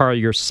sell your car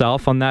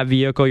yourself on that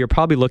vehicle, you're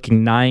probably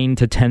looking $9,000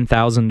 to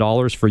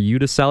 $10,000 for you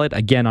to sell it.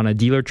 Again, on a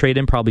dealer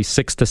trade-in, probably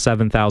 $6,000 to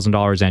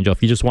 $7,000, Angelo.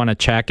 If you just want to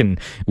check and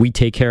we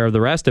take care of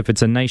the rest, if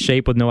it's in nice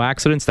shape with no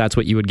accidents, that's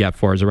what you would get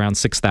for, is around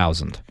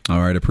 $6,000.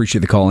 All right,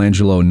 appreciate the call,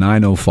 Angelo.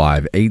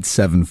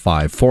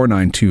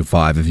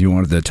 905-875-4925 if you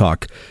wanted to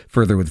talk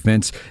further with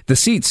Vince. The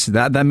seats,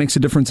 that makes a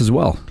difference as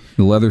well.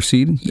 The leather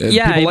seat.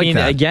 Yeah, people like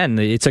that. Again,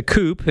 it's a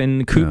coupe,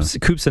 and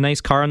coupe's a nice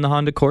car on the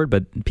Honda Accord,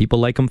 but people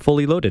like them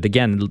fully loaded.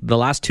 Again, the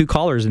last two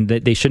callers, and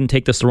they shouldn't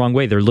take this the wrong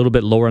way, they're a little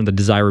bit lower on the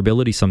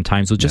desirability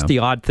sometimes, so just the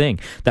odd thing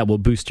that will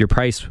boost your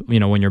price,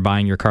 when you're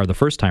buying your car the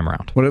first time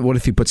around. What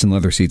if he puts in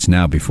leather seats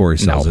now before he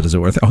sells it? Is it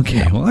worth it?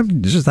 Okay, well,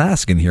 I'm just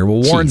asking here.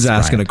 Well, Warren's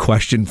asking a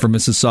question from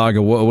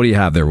Mississauga. What do you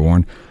have there,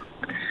 Warren?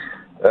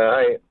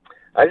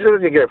 I just wanted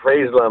to get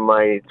appraisal on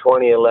my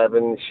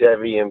 2011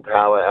 Chevy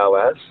Impala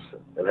LS.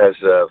 It has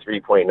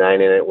 3.9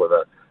 in it with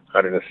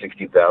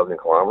 160,000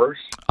 kilometers.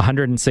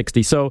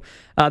 160. So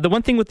the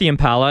one thing with the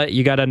Impala,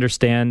 you got to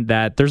understand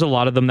that there's a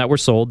lot of them that were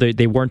sold.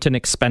 They weren't an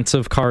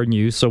expensive car in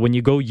use. So when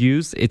you go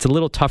used, it's a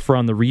little tougher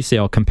on the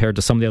resale compared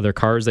to some of the other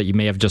cars that you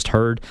may have just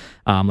heard,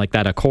 like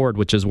that Accord,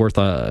 which is worth,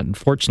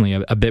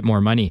 unfortunately, a bit more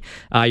money.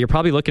 You're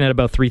probably looking at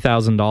about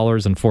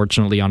 $3,000,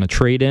 unfortunately, on a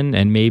trade-in,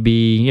 and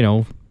maybe,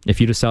 if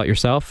you just sell it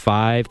yourself,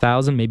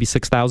 $5,000, maybe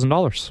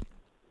 $6,000.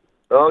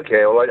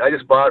 Okay, well, I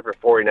just bought it for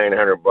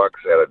 $4,900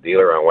 at a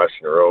dealer on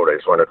Western Road. I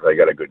just wonder if I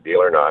got a good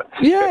deal or not.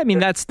 Yeah, I mean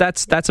that's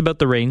about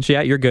the range.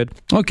 Yeah, you're good.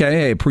 Okay,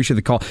 hey, appreciate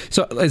the call.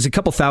 So, is a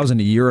couple thousand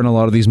a year in a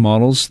lot of these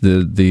models?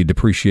 The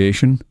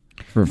depreciation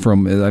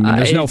from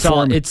there's no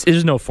formula.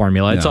 There's no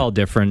formula. It's all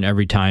different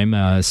every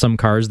time. Some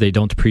cars they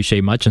don't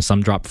depreciate much, and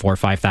some drop $4,000 or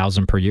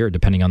 $5,000 per year,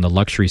 depending on the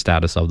luxury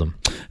status of them.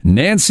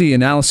 Nancy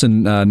and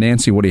Allison.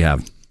 Nancy, what do you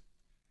have?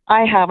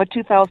 I have a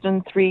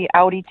 2003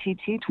 Audi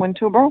TT twin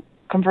turbo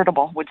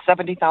convertible with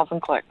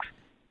 70,000 clicks.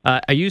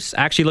 Are you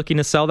actually looking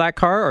to sell that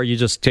car, or are you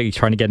just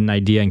trying to get an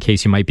idea in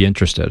case you might be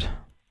interested?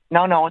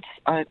 No, it's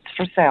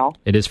for sale.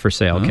 It is for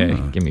sale. Okay,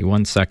 Give me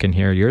 1 second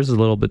here. Yours is a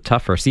little bit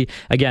tougher. See,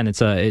 again,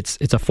 it's a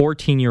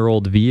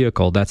 14-year-old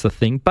vehicle. That's the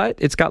thing, but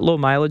it's got low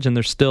mileage, and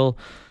there's still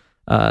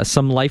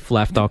some life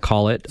left. I'll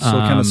call it. So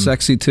kind of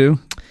sexy too.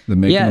 The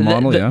make and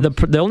the model,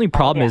 the only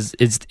problem is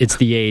it's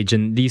the age,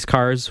 and these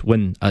cars,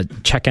 when a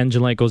check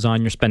engine light goes on,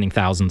 you're spending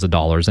thousands of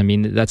dollars. I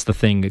mean, that's the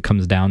thing it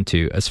comes down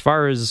to. As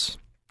far as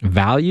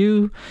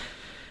value,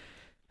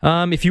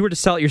 if you were to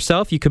sell it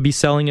yourself, you could be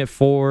selling it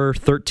for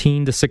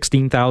 $13,000 to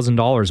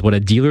 $16,000. What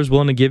a dealer's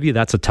willing to give you,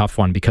 that's a tough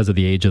one because of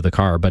the age of the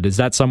car. But is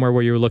that somewhere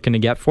where you were looking to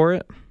get for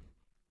it?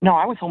 No,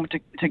 I was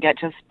hoping to get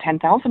just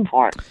 $10,000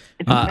 for it.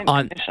 It's in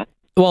mint condition.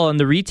 Well, on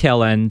the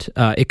retail end,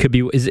 it could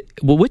be.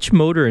 Which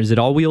motor is it?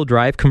 All-wheel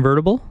drive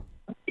convertible?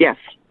 Yes,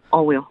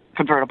 all-wheel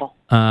convertible.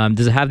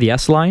 Does it have the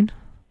S line?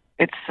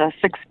 It's a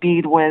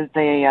 6-speed with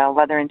a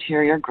leather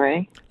interior,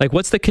 gray. Like,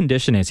 what's the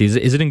condition? Is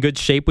it in good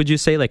shape? Would you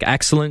say, like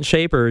excellent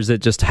shape, or is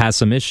it just has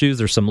some issues?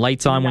 There's some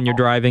lights on when you're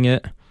driving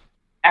it.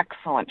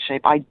 Excellent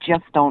shape. I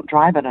just don't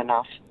drive it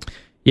enough.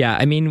 Yeah,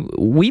 I mean,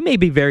 we may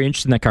be very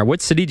interested in that car.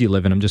 What city do you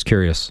live in? I'm just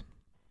curious.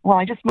 Well,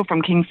 I just moved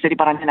from King City,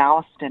 but I'm in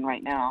Alliston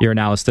right now. You're in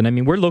Alliston. I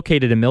mean, we're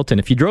located in Milton.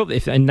 If you drove,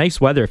 in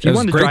nice weather, if you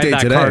want to drive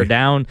that car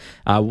down,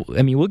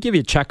 we'll give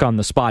you a check on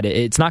the spot.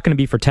 It's not going to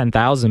be for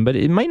 $10,000, but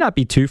it might not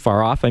be too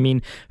far off. I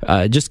mean,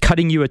 just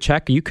cutting you a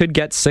check, you could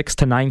get $6,000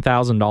 to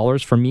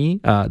 $9,000 from me,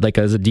 like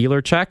as a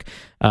dealer check.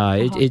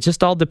 It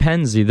just all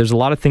depends. There's a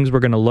lot of things we're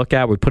going to look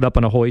at. We put up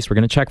on a hoist. We're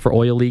going to check for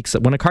oil leaks.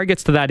 When a car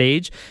gets to that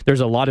age,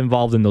 there's a lot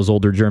involved in those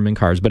older German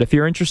cars. But if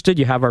you're interested,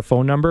 you have our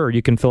phone number, or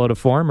you can fill out a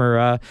form,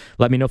 or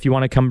let me know if you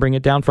want to come bring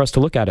it down for us to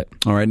look at it.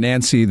 All right,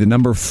 Nancy, the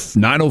number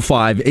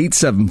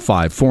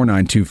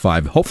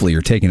 905-875-4925. Hopefully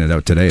you're taking it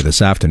out today,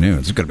 this afternoon.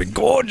 It's going to be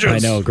gorgeous. I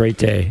know, great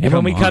day. And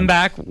when we come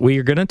back,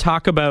 we're going to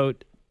talk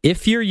about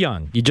if you're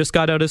young, you just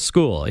got out of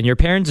school, and your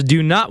parents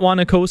do not want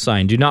to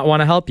co-sign, do not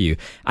want to help you,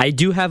 I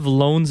do have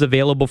loans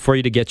available for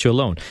you to get you a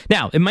loan.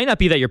 Now, it might not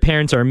be that your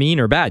parents are mean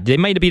or bad. They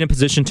might be in a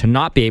position to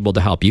not be able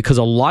to help you, because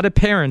a lot of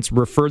parents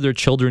refer their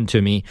children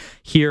to me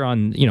here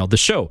on the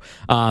show,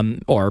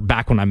 or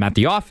back when I'm at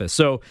the office.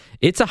 So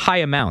it's a high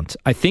amount.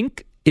 I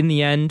think in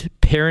the end,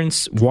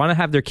 parents want to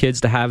have their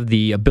kids to have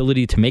the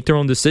ability to make their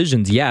own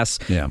decisions, yes.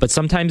 Yeah. But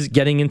sometimes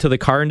getting into the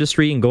car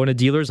industry and going to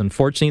dealers,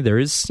 unfortunately, there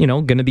is,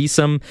 going to be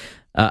some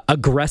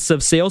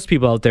aggressive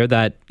salespeople out there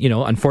that,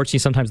 unfortunately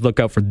sometimes look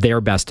out for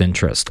their best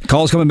interest.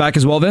 Calls coming back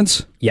as well,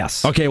 Vince?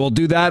 Yes. Okay, we'll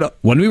do that.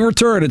 When we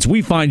return, it's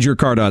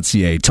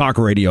WeFindYourCar.ca, Talk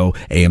Radio,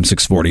 AM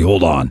 640.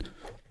 Hold on.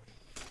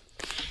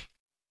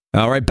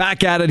 All right,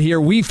 back at it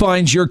here.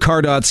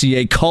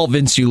 WeFindYourCar.ca. Call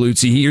Vince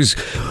Uluzzi. He's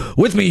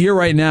with me here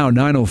right now,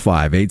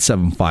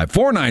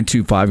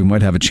 905-875-4925. We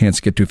might have a chance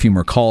to get to a few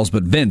more calls.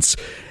 But Vince,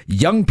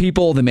 young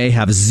people, they may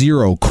have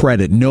zero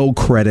credit, no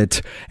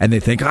credit, and they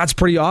think, that's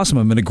pretty awesome.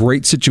 I'm in a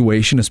great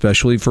situation,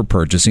 especially for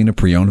purchasing a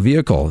pre-owned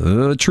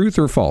vehicle. Truth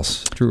or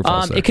false? True or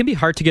false? It can be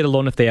hard to get a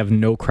loan if they have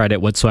no credit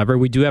whatsoever.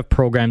 We do have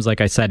programs,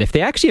 like I said, if they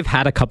actually have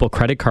had a couple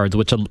credit cards,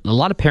 which a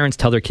lot of parents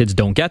tell their kids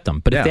don't get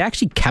them. But if they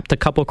actually kept a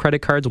couple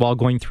credit cards while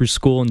going through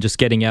school and just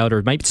getting out,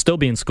 or might still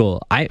be in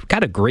school, I've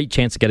got a great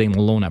chance of getting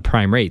a loan at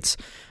prime rates.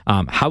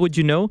 How would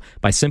you know?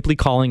 By simply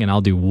calling, and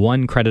I'll do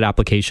one credit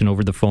application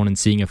over the phone and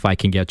seeing if I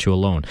can get you a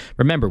loan.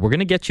 Remember, we're going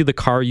to get you the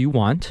car you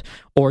want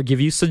or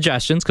give you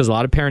suggestions, because a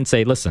lot of parents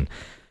say, listen,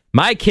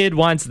 my kid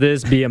wants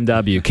this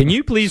BMW. Can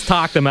you please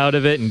talk them out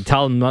of it and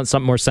tell them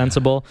something more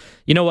sensible?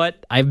 You know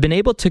what? I've been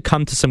able to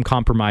come to some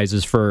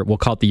compromises for, we'll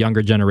call it the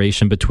younger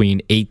generation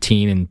between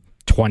 18 and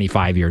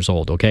 25 years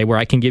old, okay, where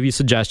I can give you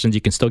suggestions.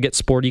 You can still get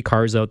sporty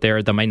cars out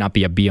there that might not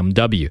be a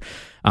BMW.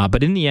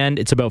 But in the end,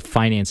 it's about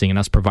financing and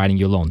us providing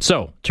you a loan.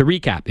 So to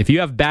recap, if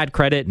you have bad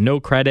credit, no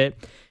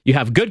credit, you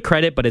have good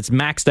credit, but it's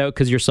maxed out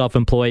because you're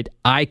self-employed,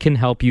 I can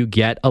help you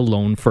get a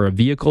loan for a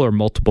vehicle or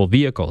multiple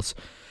vehicles.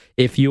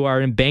 If you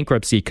are in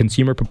bankruptcy,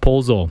 consumer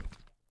proposal,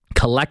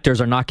 collectors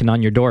are knocking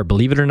on your door,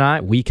 believe it or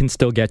not, we can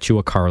still get you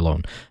a car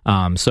loan.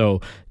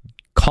 So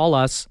call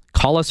us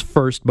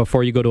first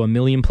before you go to a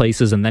million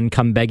places and then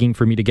come begging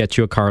for me to get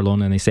you a car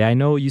loan. And they say, I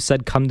know you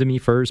said come to me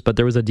first, but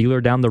there was a dealer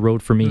down the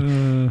road for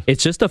me.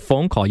 It's just a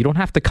phone call. You don't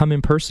have to come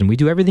in person. We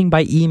do everything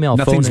by email,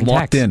 Nothing's phone, and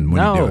locked text. in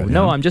when you do it.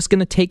 No, I'm just going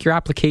to take your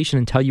application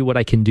and tell you what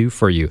I can do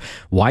for you.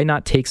 Why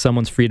not take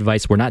someone's free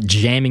advice? We're not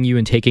jamming you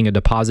and taking a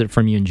deposit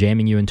from you and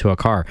jamming you into a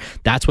car.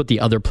 That's what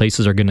the other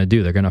places are going to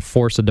do. They're going to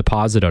force a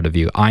deposit out of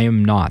you. I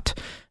am not.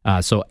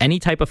 So any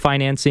type of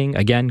financing,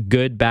 again,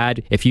 good,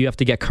 bad. If you have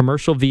to get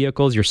commercial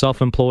vehicles, you're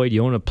self-employed,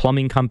 you own a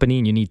plumbing company,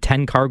 and you need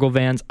 10 cargo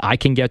vans, I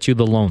can get you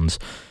the loans.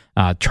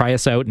 Try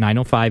us out,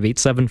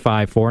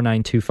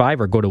 905-875-4925,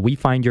 or go to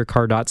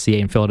WeFindYourCar.ca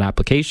and fill out an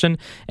application.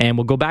 And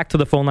we'll go back to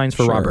the phone lines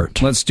for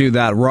Robert. Let's do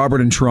that. Robert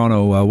in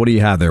Toronto, what do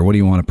you have there? What do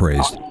you want to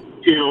praise?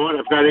 You know what?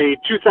 I've got a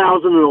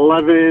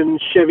 2011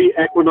 Chevy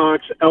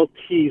Equinox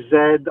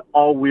LTZ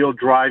all-wheel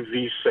drive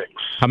V6.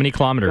 How many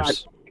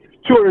kilometers?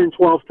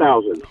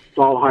 212,000. It's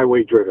all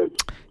highway driven.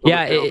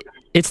 Yeah,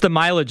 it's the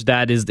mileage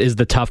that is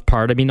the tough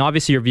part. I mean,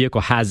 obviously your vehicle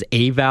has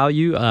a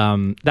value.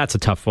 That's a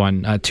tough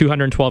one.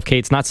 212K,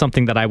 it's not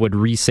something that I would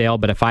resale,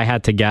 but if I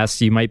had to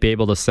guess, you might be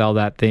able to sell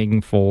that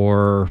thing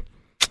for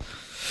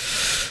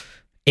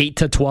 $8,000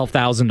 to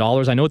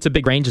 $12,000. I know it's a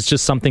big range. It's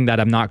just something that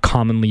I'm not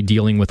commonly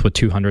dealing with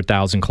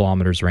 200,000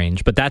 kilometers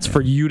range. But that's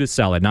for you to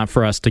sell it, not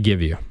for us to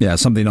give you. Yeah,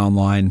 something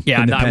online.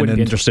 Yeah, I wouldn't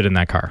be interested in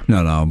that car.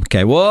 No.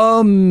 Okay,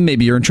 well,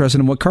 maybe you're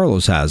interested in what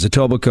Carlos has.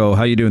 Etobicoke,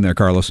 how you doing there,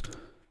 Carlos?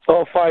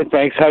 Oh, fine,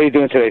 thanks. How are you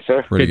doing today,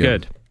 sir? Pretty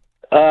good.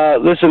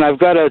 Listen, I've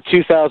got a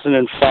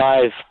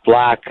 2005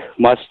 black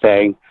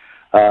Mustang.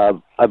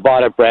 I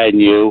bought it brand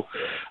new.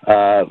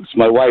 It's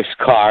my wife's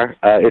car.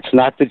 It's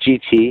not the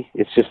GT.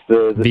 It's just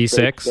the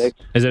V6.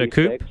 Is it a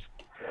coupe?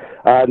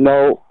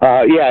 No.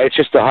 Yeah, it's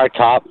just a hard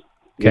top.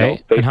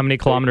 Okay. And how many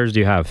kilometers do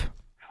you have?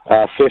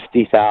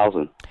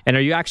 50,000. And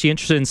are you actually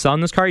interested in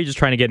selling this car? Or are you just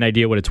trying to get an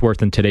idea what it's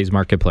worth in today's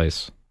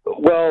marketplace?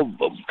 Well,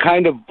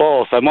 kind of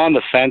both. I'm on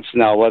the fence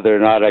now whether or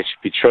not I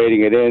should be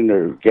trading it in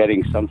or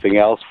getting something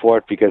else for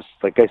it because,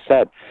 like I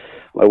said,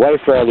 my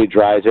wife rarely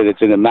drives it.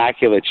 It's in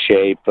immaculate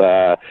shape.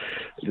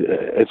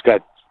 It's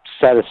got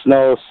set of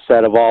snow,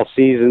 set of all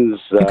seasons.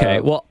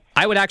 Okay, well,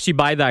 I would actually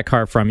buy that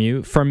car from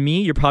you. From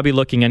me, you're probably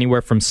looking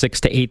anywhere from $6,000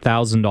 to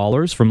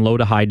 $8,000 from low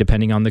to high,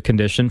 depending on the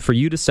condition. For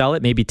you to sell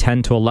it, maybe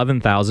 $10,000 to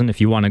 $11,000. If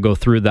you want to go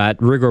through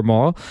that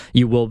rigmarole,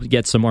 you will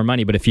get some more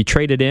money. But if you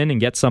trade it in and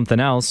get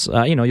something else,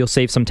 you'll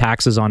save some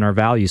taxes on our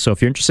value. So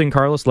if you're interested in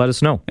Carlos, let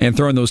us know. And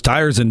throwing those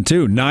tires in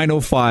too.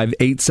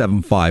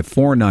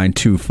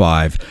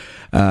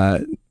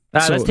 905-875-4925.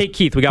 Let's take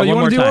Keith. We got one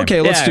more time. Okay,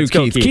 let's do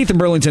Keith. Keith in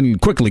Burlington,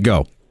 quickly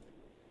go.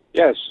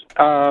 Yes.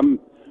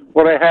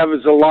 What I have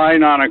is a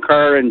line on a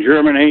car in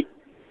Germany.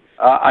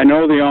 I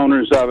know the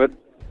owners of it.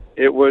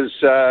 It was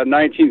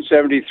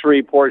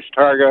 1973 Porsche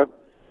Targa.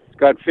 It's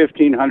got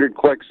 1,500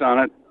 clicks on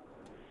it.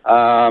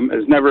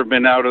 Has never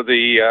been out of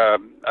the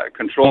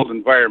controlled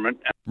environment.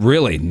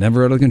 Really?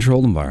 Never out of a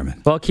controlled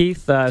environment. Well,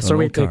 Keith, so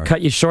we have to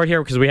cut you short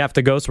here because we have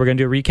to go. So we're going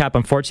to do a recap.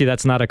 Unfortunately,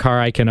 that's not a car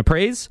I can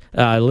appraise.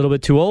 A little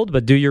bit too old,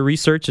 but do your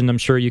research and I'm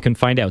sure you can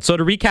find out. So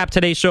to recap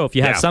today's show, if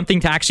you have something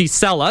to actually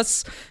sell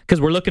us, because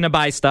we're looking to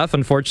buy stuff,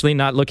 unfortunately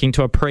not looking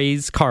to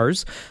appraise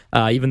cars,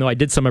 even though I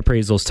did some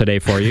appraisals today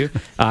for you,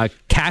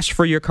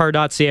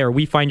 cashforyourcar.ca or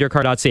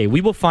wefindyourcar.ca.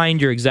 We will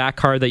find your exact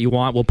car that you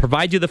want. We'll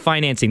provide you the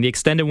financing, the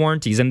extended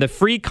warranties, and the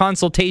free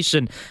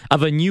consultation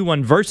of a new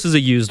one versus a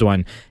used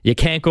one. You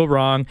can't go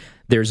wrong.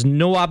 There's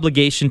no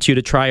obligation to you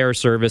to try our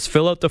service.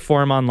 Fill out the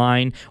form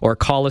online or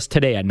call us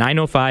today at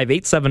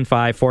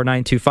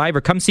 905-875-4925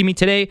 or come see me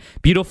today.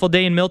 Beautiful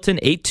day in Milton,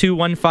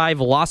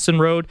 8215 Lawson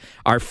Road.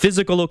 Our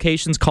physical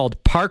location's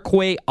called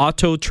Parkway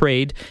Auto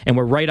Trade, and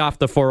we're right off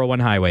the 401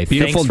 highway.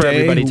 Beautiful Thanks for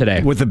everybody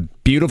today. With a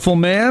beautiful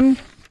man,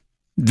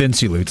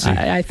 Vince Luzzi.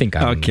 I think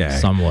I'm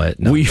somewhat.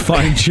 No.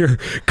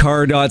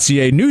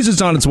 WeFindYourCar.ca. News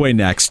is on its way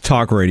next.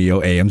 Talk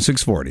Radio AM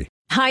 640.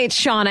 Hi, it's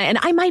Shauna, and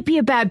I might be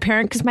a bad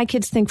parent because my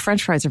kids think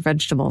French fries are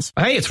vegetables.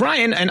 Hey, it's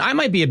Ryan, and I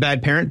might be a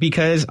bad parent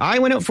because I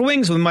went out for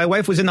wings when my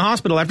wife was in the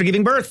hospital after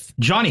giving birth.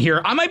 Johnny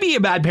here. I might be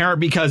a bad parent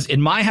because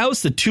in my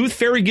house, the tooth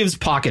fairy gives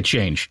pocket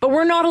change. But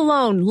we're not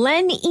alone.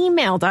 Len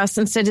emailed us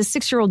and said his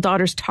 6-year-old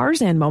daughter's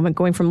Tarzan moment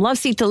going from love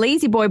seat to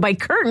lazy boy by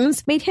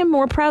curtains made him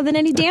more proud than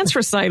any dance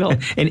recital.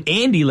 And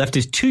Andy left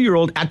his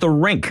 2-year-old at the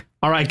rink.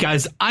 All right,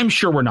 guys, I'm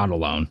sure we're not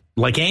alone.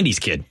 Like Andy's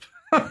kid.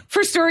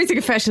 For stories and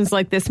confessions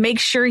like this, make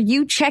sure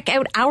you check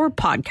out our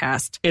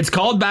podcast. It's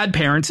called Bad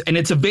Parents, and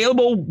it's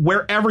available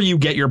wherever you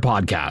get your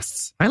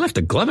podcasts. I left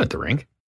a glove at the rink.